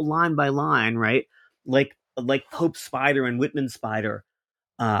beautiful line by line, right? Like Pope Spider and Whitman Spider,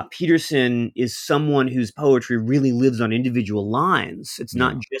 Peterson is someone whose poetry really lives on individual lines. It's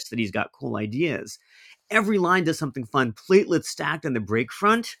not Yeah. just that he's got cool ideas. Every line does something fun. Platelets stacked on the break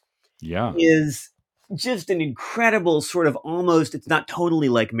front Yeah. is just an incredible sort of, almost, it's not totally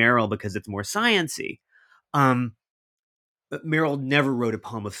like Merrill because it's more sciency. Um, but Merrill never wrote a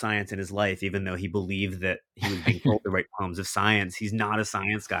poem of science in his life, even though he believed that he was being told to write poems of science. He's not a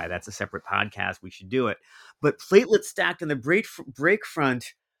science guy. That's a separate podcast. We should do it. But platelets stacked on the break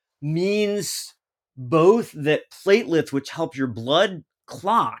front means both that platelets, which help your blood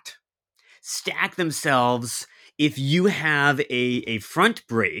clot, stack themselves if you have a front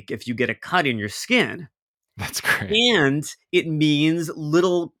break, if you get a cut in your skin, That's great. and it means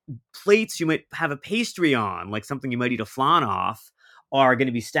little plates you might have a pastry on, like something you might eat a flan off, are going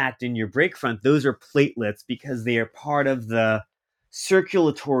to be stacked in your break front. Those are platelets because they are part of the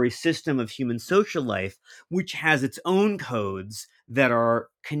circulatory system of human social life, which has its own codes that are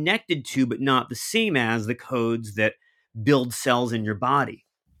connected to, but not the same as, the codes that build cells in your body.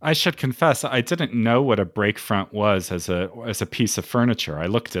 I should confess, I didn't know what a breakfront was as a piece of furniture. I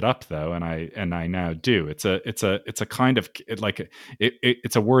looked it up though, and I now do. It's a kind of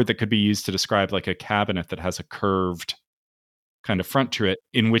it's a word that could be used to describe like a cabinet that has a curved kind of front to it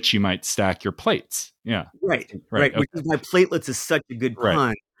in which you might stack your plates. Yeah. Right, Right. right, which Okay. is why platelets is such a good Right.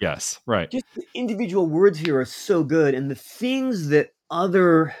 pun. Yes. Right. Just the individual words here are so good, and the things that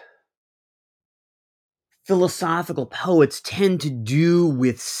other philosophical poets tend to do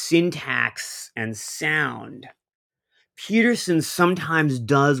with syntax and sound, Peterson sometimes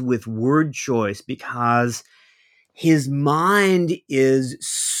does with word choice, because his mind is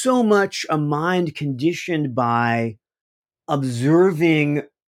so much a mind conditioned by observing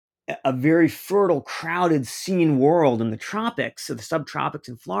a very fertile, crowded, seen world in the tropics, of the subtropics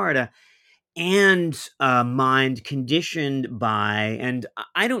in Florida, and a mind conditioned by, and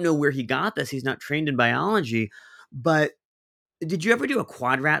I don't know where he got this, he's not trained in biology, but did you ever do a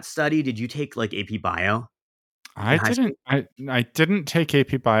quadrat study? Did you take like AP Bio in I high didn't school? I didn't take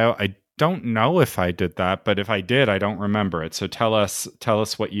AP Bio. I don't know if I did that, but if I did, I don't remember it. So tell us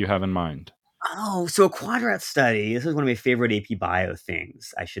what you have in mind. Oh, so a quadrat study. This is one of my favorite AP Bio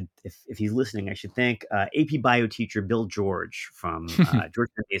things. I should, if he's listening, I should thank AP Bio teacher Bill George from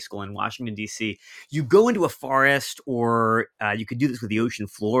Georgetown Day School in Washington D.C. You go into a forest, or you could do this with the ocean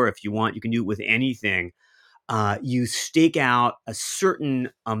floor if you want. You can do it with anything. You stake out a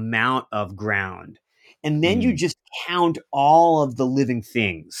certain amount of ground, and then you Mm, just count all of the living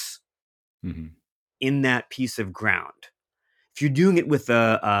things mhm, in that piece of ground. If you're doing it with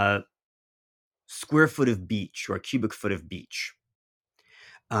a square foot of beach or a cubic foot of beach,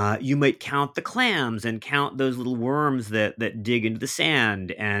 you might count the clams and count those little worms that dig into the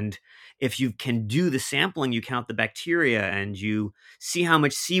sand. And if you can do the sampling, you count the bacteria and you see how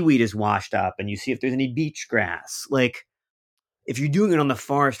much seaweed is washed up, and you see if there's any beach grass. Like, if you're doing it on the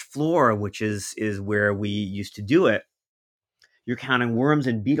forest floor, which is where we used to do it, you're counting worms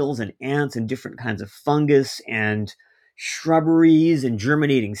and beetles and ants and different kinds of fungus and shrubberies and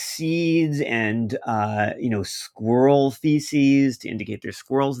germinating seeds and squirrel feces to indicate there's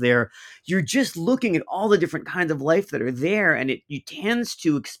squirrels there. You're just looking at all the different kinds of life that are there, and it tends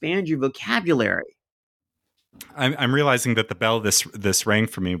to expand your vocabulary. I'm realizing that the bell this rang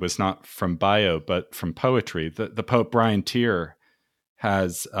for me was not from bio, but from poetry. The poet Brian Tier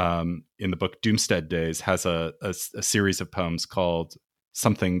has in the book Doomstead Days has a series of poems called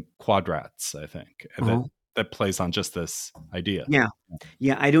something quadrats, I think, Uh-huh. that plays on just this idea. Yeah,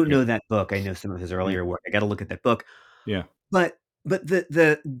 yeah. I don't Yeah. know that book. I know some of his Yeah. earlier work. I got to look at that book. Yeah. But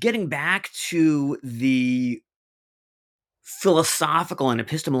the getting back to the philosophical and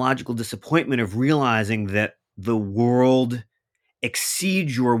epistemological disappointment of realizing that the world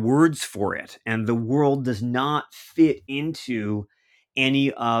exceeds your words for it, and the world does not fit into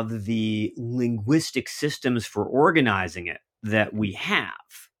any of the linguistic systems for organizing it that we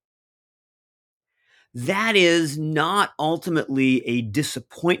have. That is not ultimately a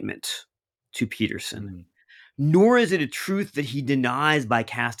disappointment to Peterson, Mm. nor is it a truth that he denies by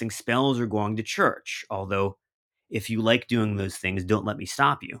casting spells or going to church. Although, if you like doing those things, don't let me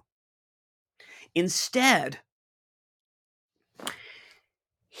stop you. Instead,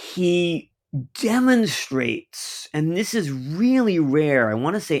 he demonstrates, and this is really rare. I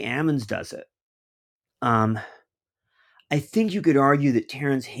want to say Ammons does it. Um, I think you could argue that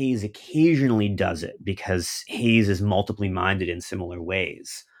Terence Hayes occasionally does it because Hayes is multiply minded in similar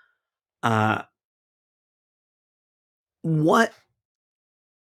ways. Uh, what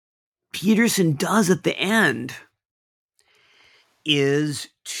Peterson does at the end is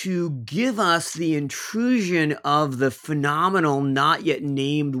to give us the intrusion of the phenomenal, not yet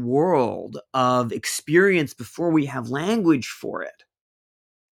named world of experience before we have language for it.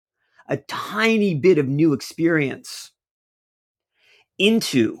 A tiny bit of new experience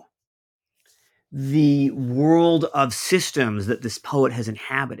into the world of systems that this poet has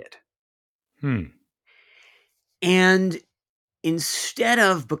inhabited. Hmm. And instead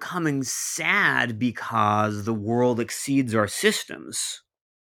of becoming sad because the world exceeds our systems,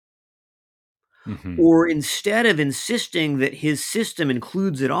 Hmm. or instead of insisting that his system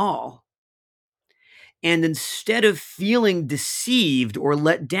includes it all, and instead of feeling deceived or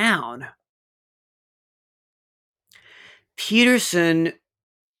let down, Peterson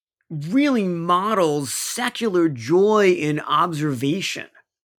really models secular joy in observation.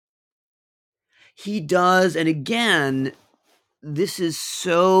 He does, and again, this is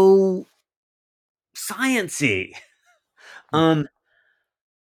so sciency. Um,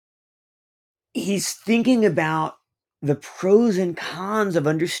 he's thinking about the pros and cons of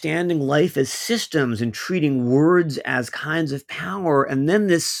understanding life as systems and treating words as kinds of power. And then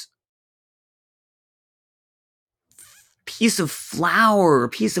this piece of flower, a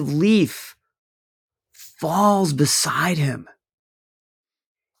piece of leaf falls beside him.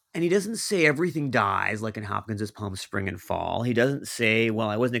 And he doesn't say everything dies like in Hopkins's poem Spring and Fall. He doesn't say, well,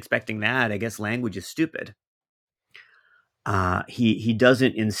 I wasn't expecting that. I guess language is stupid. He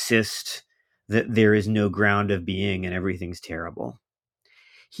doesn't insist that there is no ground of being and everything's terrible.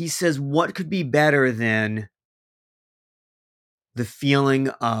 He says, what could be better than the feeling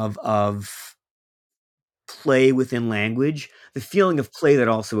of play within language, the feeling of play that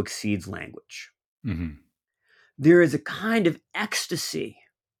also exceeds language? Mm-hmm. There is a kind of ecstasy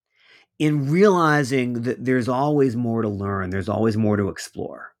in realizing that there's always more to learn, there's always more to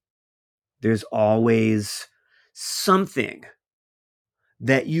explore. There's always something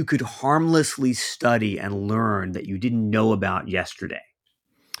that you could harmlessly study and learn that you didn't know about yesterday.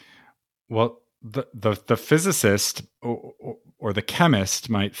 Well, the physicist or the chemist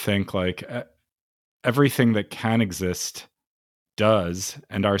might think like everything that can exist does,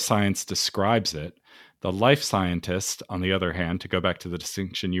 and our science describes it. The life scientist, on the other hand, to go back to the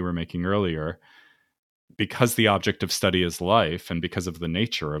distinction you were making earlier, because the object of study is life and because of the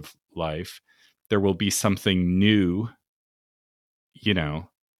nature of life, there will be something new,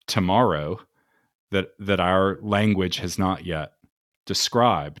 tomorrow that our language has not yet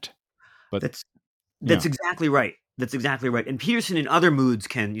described. But That's exactly right. That's exactly right. And Peterson, in other moods,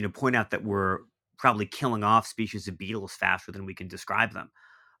 can point out that we're probably killing off species of beetles faster than we can describe them.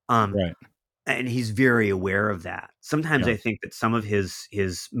 Right. And he's very aware of that. Sometimes Yeah. I think that some of his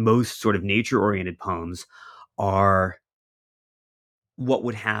most sort of nature oriented poems are what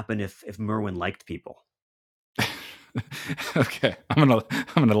would happen if Merwin liked people. Okay, I'm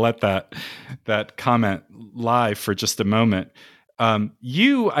gonna let that comment lie for just a moment.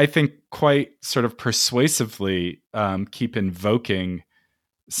 You, I think, quite sort of persuasively keep invoking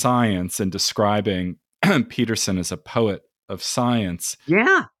science and describing Peterson as a poet of science.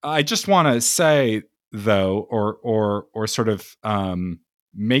 Yeah. I just want to say, though, or sort of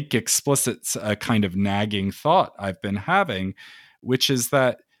make explicit a kind of nagging thought I've been having, which is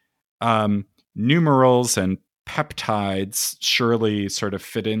that numerals and peptides surely sort of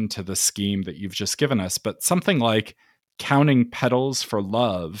fit into the scheme that you've just given us, but something like counting petals for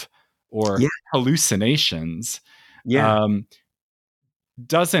love or Yeah. hallucinations Yeah. um,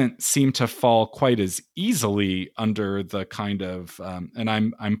 doesn't seem to fall quite as easily under the kind of and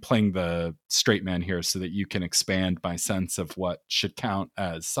I'm playing the straight man here so that you can expand my sense of what should count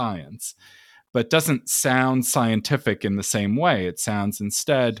as science, but doesn't sound scientific in the same way. It sounds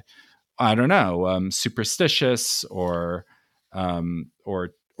instead, I don't know, superstitious or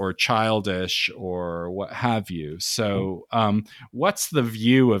childish or what have you. So, what's the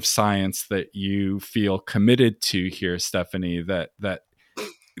view of science that you feel committed to here, Stephanie? That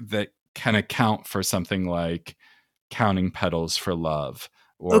can account for something like counting petals for love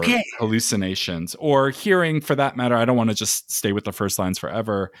or Okay. hallucinations or hearing, for that matter. I don't want to just stay with the first lines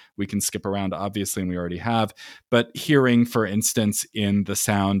forever. We can skip around, obviously, and we already have. But hearing, for instance, in the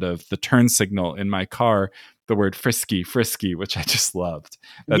sound of the turn signal in my car, the word frisky, frisky, which I just loved.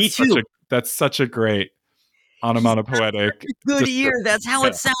 Me too. That's such a great He's got onomatopoetic such a good ear. description. That's how Yeah,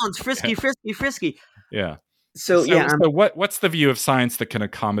 it sounds. Frisky, frisky, frisky. yeah. So So, yeah, what's the view of science that can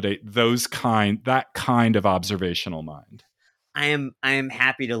accommodate that kind of observational mind? I am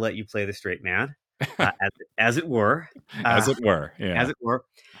happy to let you play the straight man, as it were, As uh, it were, as yeah. it were.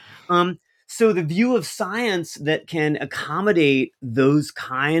 Um, so the view of science that can accommodate those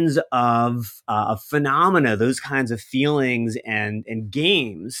kinds of phenomena, those kinds of feelings and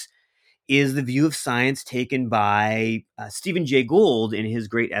games, is the view of science taken by Stephen Jay Gould in his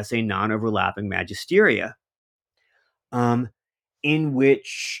great essay "Non-Overlapping Magisteria." Um, in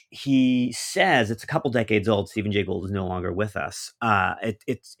which he says, it's a couple decades old. Stephen Jay Gould is no longer with us. If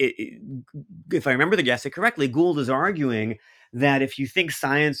I remember the essay correctly, Gould is arguing that if you think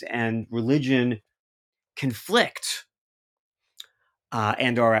science and religion conflict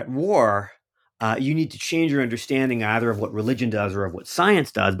and are at war, you need to change your understanding either of what religion does or of what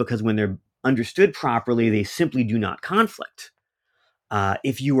science does, because when they're understood properly, they simply do not conflict.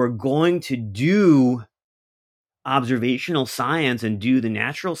 If you are going to do observational science and do the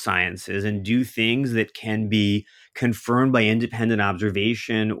natural sciences and do things that can be confirmed by independent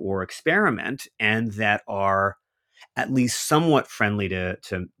observation or experiment and that are at least somewhat friendly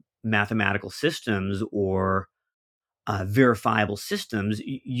to mathematical systems or verifiable systems,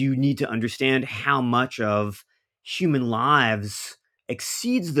 you need to understand how much of human lives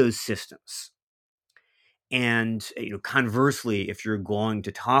exceeds those systems. And conversely, if you're going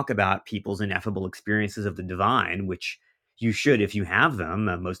to talk about people's ineffable experiences of the divine, which you should if you have them,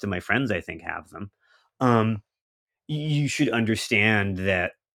 most of my friends I think have them, um, you should understand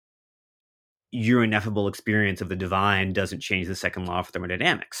that your ineffable experience of the divine doesn't change the second law of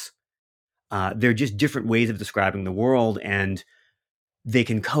thermodynamics. They're just different ways of describing the world, and they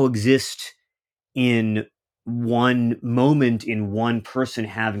can coexist in one moment, in one person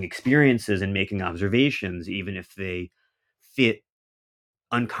having experiences and making observations, even if they fit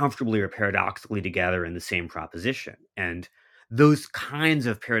uncomfortably or paradoxically together in the same proposition. And those kinds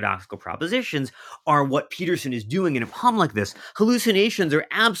of paradoxical propositions are what Peterson is doing in a poem like this. Hallucinations are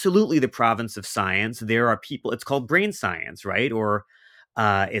absolutely the province of science. There are people, it's called brain science, right? Or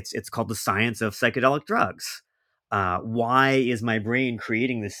it's called the science of psychedelic drugs. Why is my brain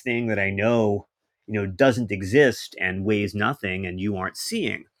creating this thing that I know, doesn't exist and weighs nothing and you aren't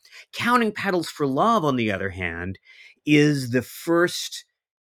seeing? Counting Petals for Love, on the other hand, is the first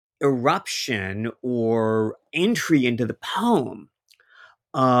eruption or entry into the poem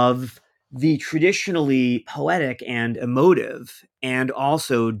of the traditionally poetic and emotive and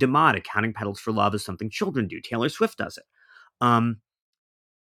also demotic. Counting Petals for Love is something children do. Taylor Swift does it.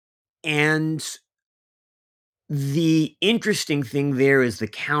 And the interesting thing there is the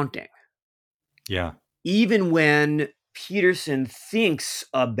counting. Yeah. Even when Peterson thinks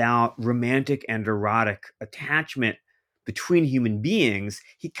about romantic and erotic attachment between human beings,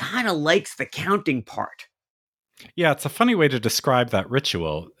 he kind of likes the counting part. Yeah, it's a funny way to describe that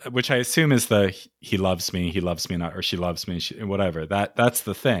ritual, which I assume is the he loves me not, or she loves me, whatever. That's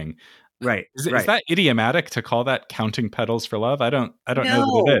the thing. Right, Is right. that idiomatic to call that counting petals for love? I don't know that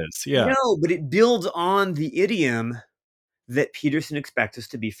No, it is. Yeah. no, but it builds on the idiom that Peterson expects us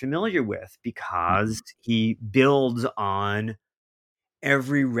to be familiar with, Mhm. because he builds on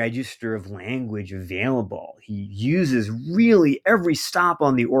every register of language available. He uses really every stop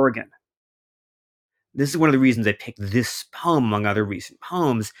on the organ. This is one of the reasons I picked this poem among other recent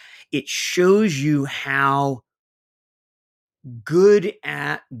poems. It shows you how good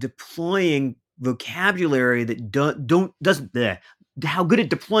at deploying vocabulary that doesn't how good at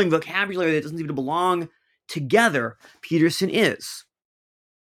deploying vocabulary that doesn't even belong together Peterson is.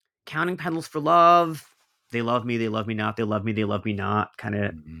 Counting Petals for Love, they love me, they love me not, they love me, they love me not, kind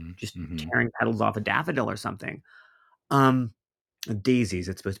of Mhm. just Mhm. tearing petals off a daffodil or something. Um, Daisies,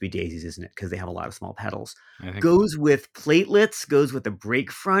 it's supposed to be daisies, isn't it? Because they have a lot of small petals. I think so. Goes with platelets, goes with the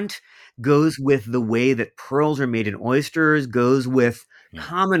break front, goes with the way that pearls are made in oysters, goes with Yeah.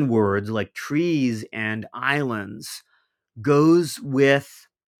 common words like trees and islands, goes with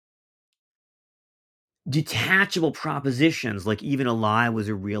detachable propositions like even a lie was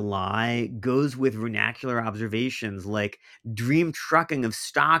a real lie, goes with vernacular observations like dream trucking of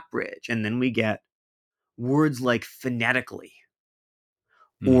Stockbridge. And then we get words like phonetically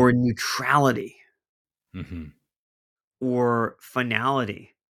or Mhm. neutrality Mhm. or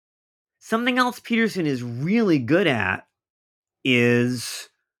finality. Something else Peterson is really good at is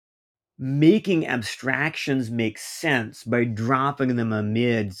making abstractions make sense by dropping them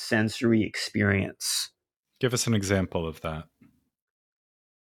amid sensory experience. Give us an example of that.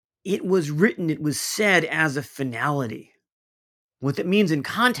 It was written, it was said as a finality. What that means in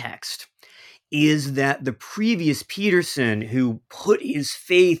context is that the previous Peterson, who put his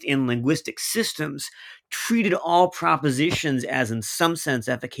faith in linguistic systems, treated all propositions as, in some sense,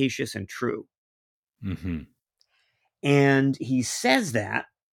 efficacious and true. Mhm. And he says that,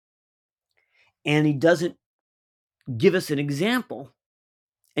 and he doesn't give us an example,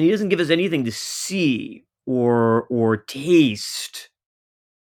 and he doesn't give us anything to see or taste.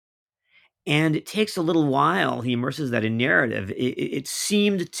 And it takes a little while. He immerses that in narrative. It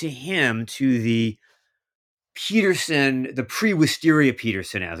seemed to him, to the Peterson, the pre-Wisteria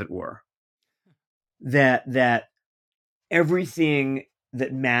Peterson, as it were, that everything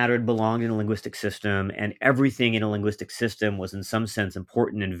that mattered belonged in a linguistic system, and everything in a linguistic system was in some sense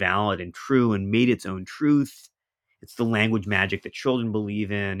important and valid and true and made its own truth. It's the language magic that children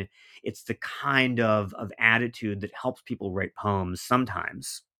believe in. It's the kind of attitude that helps people write poems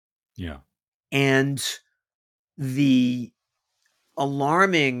sometimes. Yeah. And the an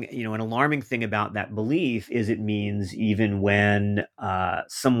alarming thing about that belief is it means even when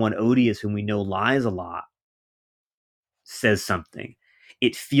someone odious whom we know lies a lot says something,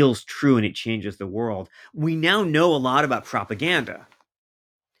 it feels true and it changes the world. We now know a lot about propaganda.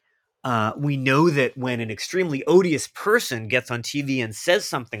 We know that when an extremely odious person gets on TV and says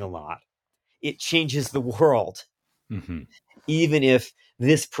something a lot, it changes the world, Mhm. even if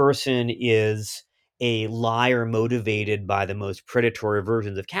this person is a liar motivated by the most predatory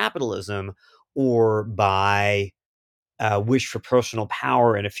versions of capitalism, or by a wish for personal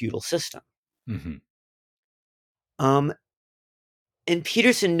power in a feudal system. Mm-hmm. Um, and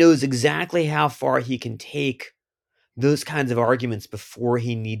Peterson knows exactly how far he can take those kinds of arguments before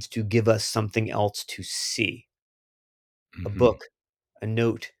he needs to give us something else to see. A Mm-hmm. book, a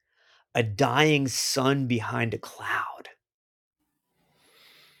note, a dying sun behind a cloud.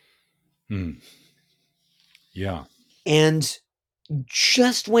 Mm. Yeah. And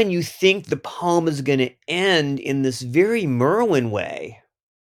just when you think the poem is going to end in this very Merwin way,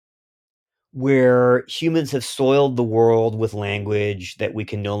 where humans have soiled the world with language that we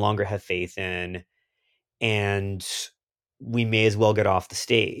can no longer have faith in, and we may as well get off the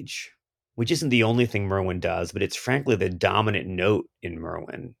stage, which isn't the only thing Merwin does, but it's frankly the dominant note in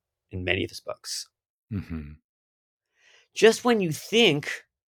Merwin in many of his books. Mm-hmm. Just when you think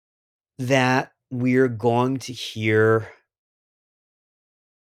that we're going to hear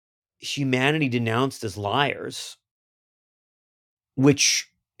humanity denounced as liars,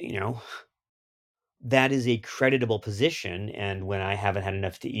 which, you know, that is a creditable position. And when I haven't had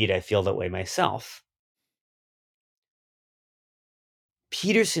enough to eat, I feel that way myself.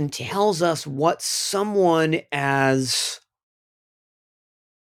 Peterson tells us what someone as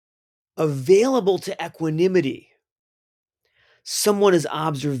available to equanimity, someone as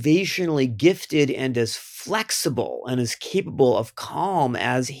observationally gifted and as flexible and as capable of calm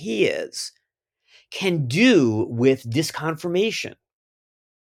as he is, can do with disconfirmation.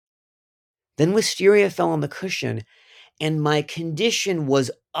 Then wisteria fell on the cushion, and my condition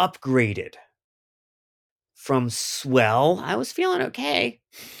was upgraded from swell, I was feeling okay,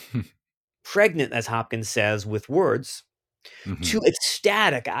 pregnant, as Hopkins says, with words, Mm-hmm. to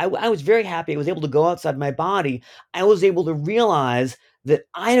ecstatic. I was very happy. I was able to go outside my body. I was able to realize that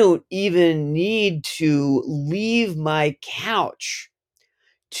I don't even need to leave my couch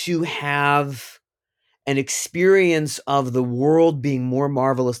to have an experience of the world being more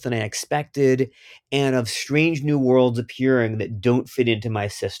marvelous than I expected and of strange new worlds appearing that don't fit into my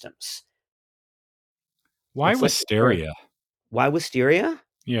systems. Why It's like, wisteria? why wisteria?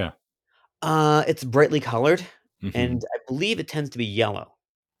 Yeah. It's brightly colored, Mm-hmm. and I believe it tends to be yellow.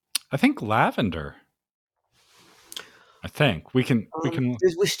 I think lavender. I think we can.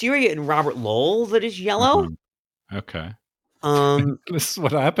 There's wisteria in Robert Lowell that is yellow. Uh-huh. Okay. Um, This is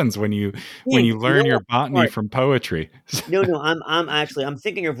what happens when Pink. you You know learn your what? botany Sorry. from poetry. No. I'm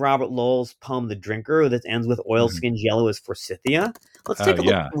thinking of Robert Lowell's poem "The Drinker" that ends with Mhm. "Oilskins yellow as forsythia." Let's Oh take a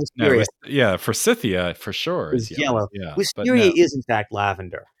look yeah. at No, it wisteria. was yeah, forsythia for sure is Is yellow. yellow. Yeah. But Wisteria no. is in fact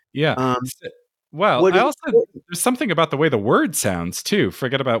lavender. Yeah. Um, S Well, what I is also important? there's something about the way the word sounds too.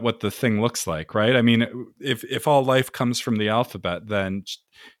 Forget about what the thing looks like, right? I mean, if all life comes from the alphabet, then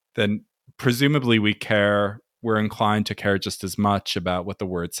presumably we're inclined to care just as much about what the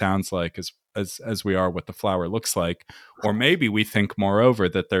word sounds like as we are what the flower looks like. Or maybe we think moreover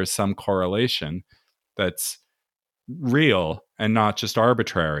that there's some correlation that's real and not just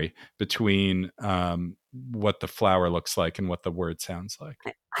arbitrary between what the flower looks like and what the word sounds like.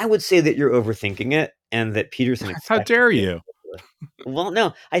 I would say that you're overthinking it, and that Peterson How expects dare you. you? Well,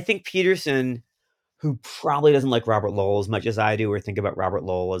 no, I think Peterson, who probably doesn't like Robert Lowell as much as I do, or think about Robert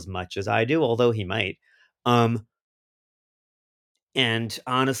Lowell as much as I do, although he might, um, and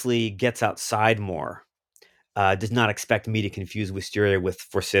honestly gets outside more. Does not expect me to confuse wisteria with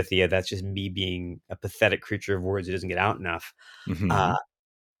forsythia. That's just me being a pathetic creature of words who doesn't get out enough. Uh, Hmm.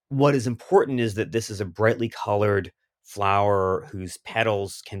 what is important is that this is a brightly colored flower whose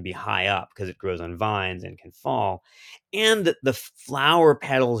petals can be high up because it grows on vines and can fall, and that the flower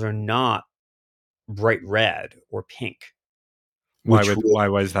petals are not bright red or pink, which would Why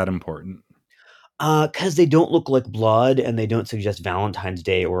was that important? because they don't look like blood and they don't suggest Valentine's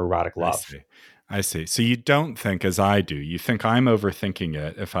Day or erotic I love. see. I see. So you don't think as I do. You think I'm overthinking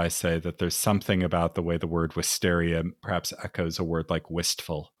it if I say that there's something about the way the word wisteria perhaps echoes a word like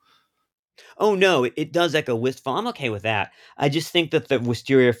wistful. Oh no, it does echo wistful. I'm okay with that. I just think that the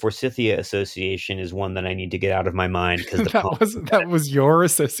Wisteria forsythia association is one that I need to get out of my mind because the poem. That was your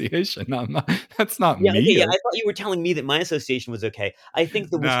association. That's not Yeah, okay, me yeah. or I thought you were telling me that my association was okay. I think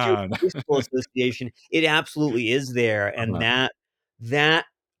the Wisteria no. wistful association, it absolutely is there, and Uh-huh. that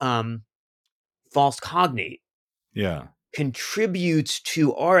um, false cognate Yeah. contributes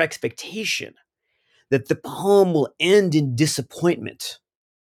to our expectation that the poem will end in disappointment,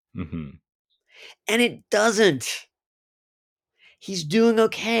 Hmm. and it doesn't. He's doing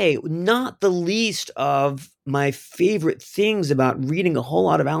okay. Not the least of my favorite things about reading a whole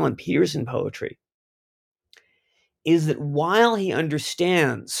lot of Allan Peterson poetry is that while he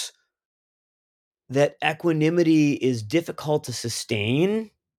understands that equanimity is difficult to sustain,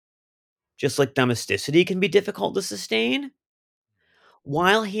 just like domesticity can be difficult to sustain,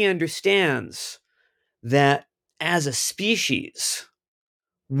 while he understands that as a species,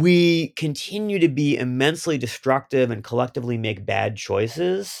 we continue to be immensely destructive and collectively make bad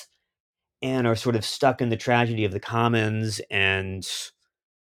choices and are sort of stuck in the tragedy of the commons and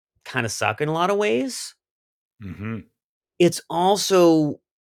kind of suck in a lot of ways. Mm-hmm. It's also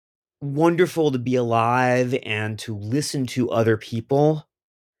wonderful to be alive and to listen to other people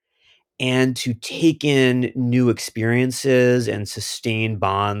and to take in new experiences and sustain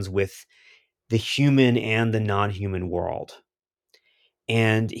bonds with the human and the non-human world.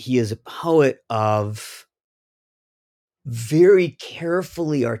 And he is a poet of very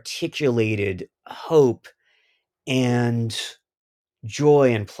carefully articulated hope and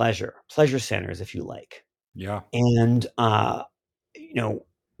joy and pleasure centers, if you like. Yeah. And, you know,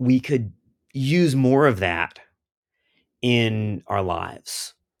 we could use more of that in our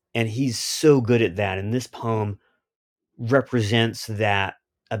lives. And he's so good at that. And this poem represents that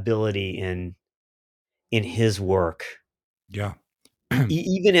ability in his work. Yeah.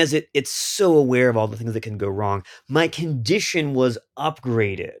 Even as it's so aware of all the things that can go wrong. My condition was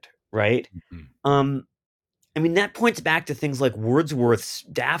upgraded, right? Mhm. Um, I mean, that points back to things like Wordsworth's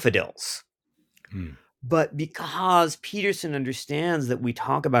Daffodils. Mm. But because Peterson understands that we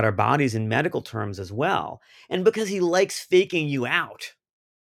talk about our bodies in medical terms as well, and because he likes faking you out,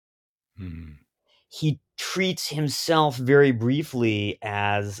 Mm. he treats himself very briefly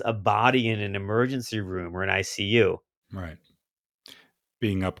as a body in an emergency room or an ICU. Right.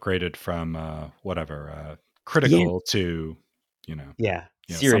 Being upgraded from whatever Yeah, critical to, you know, yeah,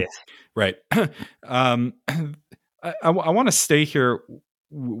 some serious. right. um, I want to stay here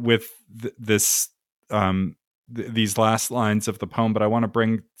with this these last lines of the poem, but I want to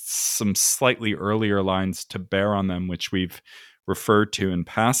bring some slightly earlier lines to bear on them, which we've referred to in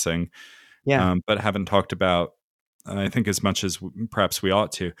passing, Yeah, but haven't talked about, I think, as much as perhaps we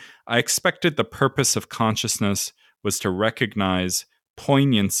ought to. I expected the purpose of consciousness was to recognize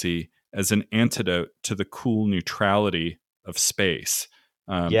poignancy as an antidote to the cool neutrality of space.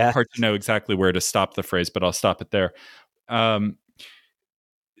 yeah. Hard to know exactly where to stop the phrase, but I'll stop it there. Um,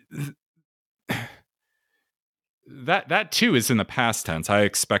 that too is in the past tense. I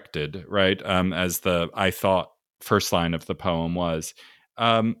expected, right? As the I thought first line of the poem was.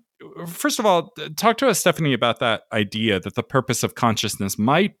 Um, First of all, talk to us, Stephanie, about that idea that the purpose of consciousness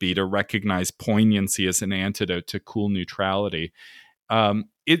might be to recognize poignancy as an antidote to cool neutrality.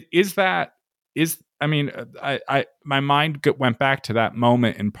 Is that is I mean, I my mind went back to that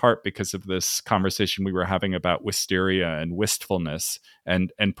moment in part because of this conversation we were having about wisteria and wistfulness,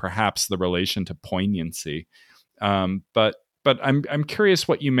 and perhaps the relation to poignancy. But I'm curious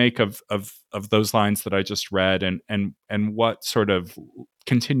what you make of those lines that I just read, and what sort of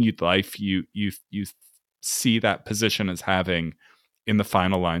continued life you see that position as having in the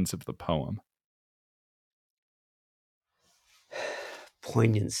final lines of the poem.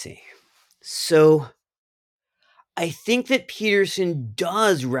 Poignancy. So I think that Peterson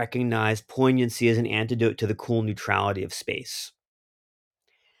does recognize poignancy as an antidote to the cool neutrality of space.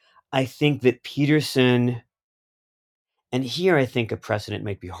 I think that Peterson, and here I think a precedent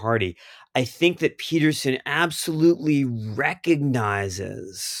might be Hardy, I think that Peterson absolutely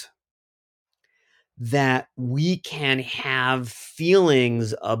recognizes that we can have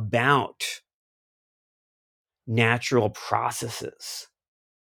feelings about natural processes,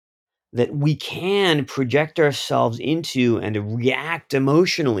 that we can project ourselves into and react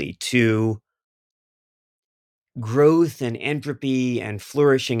emotionally to growth and entropy and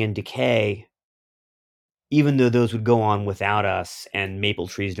flourishing and decay, even though those would go on without us. And maple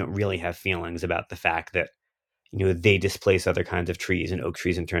trees don't really have feelings about the fact that, they displace other kinds of trees and oak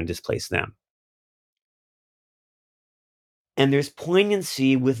trees in turn displace them. And there's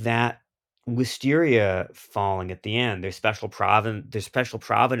poignancy with that wisteria falling at the end. There's special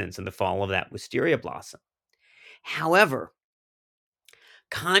providence in the fall of that wisteria blossom. However,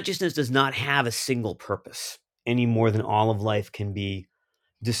 consciousness does not have a single purpose any more than all of life can be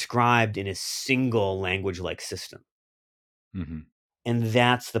described in a single language like system. Mm-hmm. And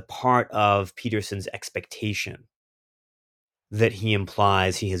that's the part of Peterson's expectation that he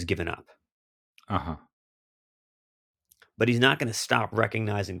implies he has given up. Uh huh. But he's not going to stop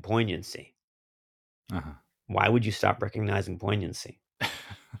recognizing poignancy. Uh huh. Why would you stop recognizing poignancy?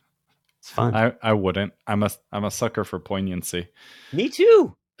 It's fun. I wouldn't. I'm a sucker for poignancy. Me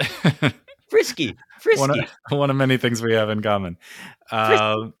too. Frisky, one of frisky, one of many things we have in common. frisky.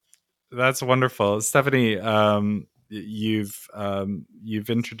 Um, that's wonderful, Stephanie. You've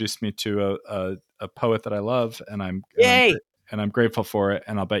introduced me to a poet that I love, and Yay. and I'm grateful for it.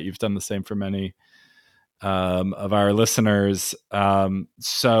 And I'll bet you've done the same for many of our listeners.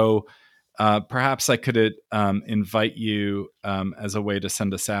 So perhaps I could invite you as a way to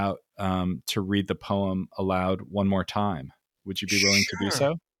send us out to read the poem aloud one more time. Would you be willing to do Sure.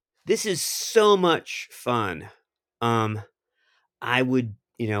 so? This is so much fun. Um, I would,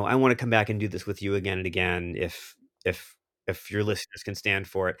 I want to come back and do this with you again and again if if your listeners can stand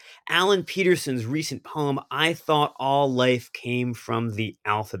for it. Allan Peterson's recent poem, I Thought All Life Came from the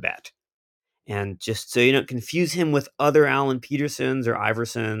Alphabet. And just so you don't confuse him with other Allan Petersons or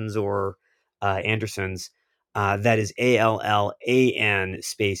Iversons or Andersons, that is Allan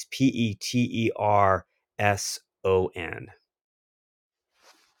space Peterson.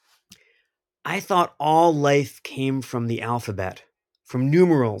 I thought all life came from the alphabet, from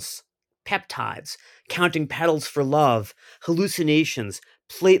numerals, peptides, counting petals for love, hallucinations,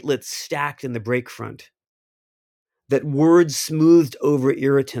 platelets stacked in the break front. That words smoothed over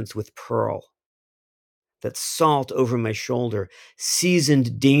irritants with pearl. That salt over my shoulder,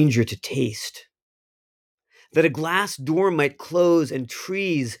 seasoned danger to taste. That a glass door might close and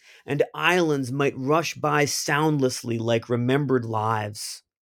trees and islands might rush by soundlessly like remembered lives.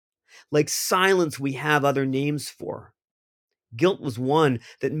 Like silence we have other names for. Guilt was one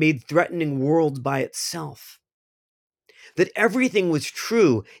that made threatening worlds by itself. That everything was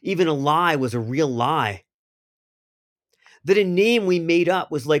true, even a lie was a real lie. That a name we made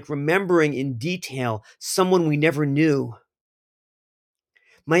up was like remembering in detail someone we never knew.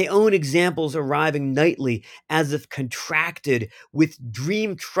 My own examples arriving nightly as if contracted with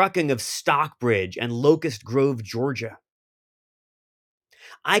dream trucking of Stockbridge and Locust Grove, Georgia.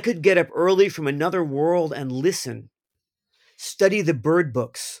 I could get up early from another world and listen, study the bird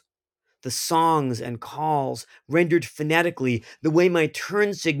books, the songs and calls rendered phonetically the way my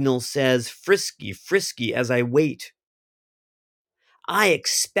turn signal says frisky, frisky as I wait. I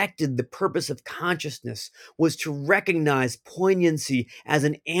expected the purpose of consciousness was to recognize poignancy as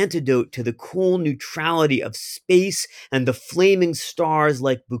an antidote to the cool neutrality of space and the flaming stars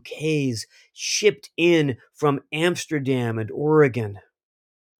like bouquets shipped in from Amsterdam and Oregon.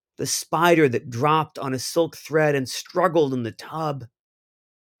 The spider that dropped on a silk thread and struggled in the tub.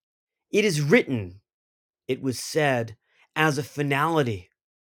 It is written, it was said, as a finality.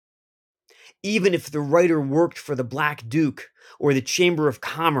 Even if the writer worked for the Black Duke or the Chamber of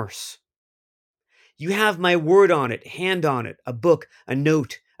Commerce. You have my word on it, hand on it, a book, a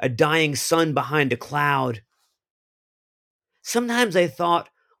note, a dying sun behind a cloud. Sometimes I thought,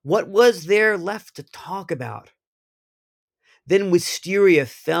 what was there left to talk about? Then wisteria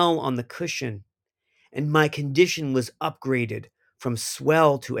fell on the cushion, and my condition was upgraded from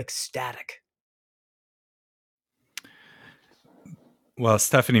swell to ecstatic. Well,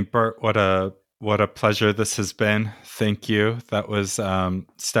 Stephanie Burt, what a pleasure this has been. Thank you. That was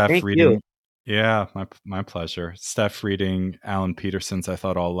Steph Thank you. reading. Yeah, my pleasure. Steph reading Allan Peterson's "I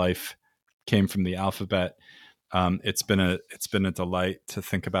Thought All Life Came from the Alphabet." It's been a delight to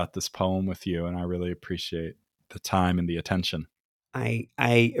think about this poem with you, and I really appreciate the time and the attention. I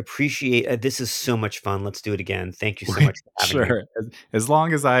appreciate this is so much fun. Let's do it again. Thank you so much for having me. Sure. As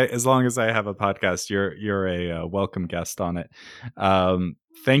long as I have a podcast, you're a welcome guest on it.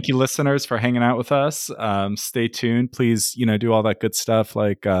 Thank you, listeners, for hanging out with us. Stay tuned. Please, do all that good stuff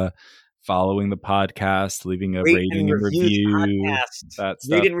like following the podcast, leaving a Rate and rating and review the review, podcast. that Rate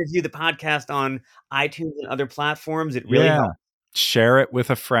stuff. and review the podcast on iTunes and other platforms. It really Yeah. helps. Share it with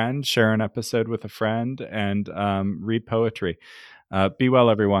a friend. Share an episode with a friend, and read poetry. Be well,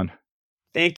 everyone.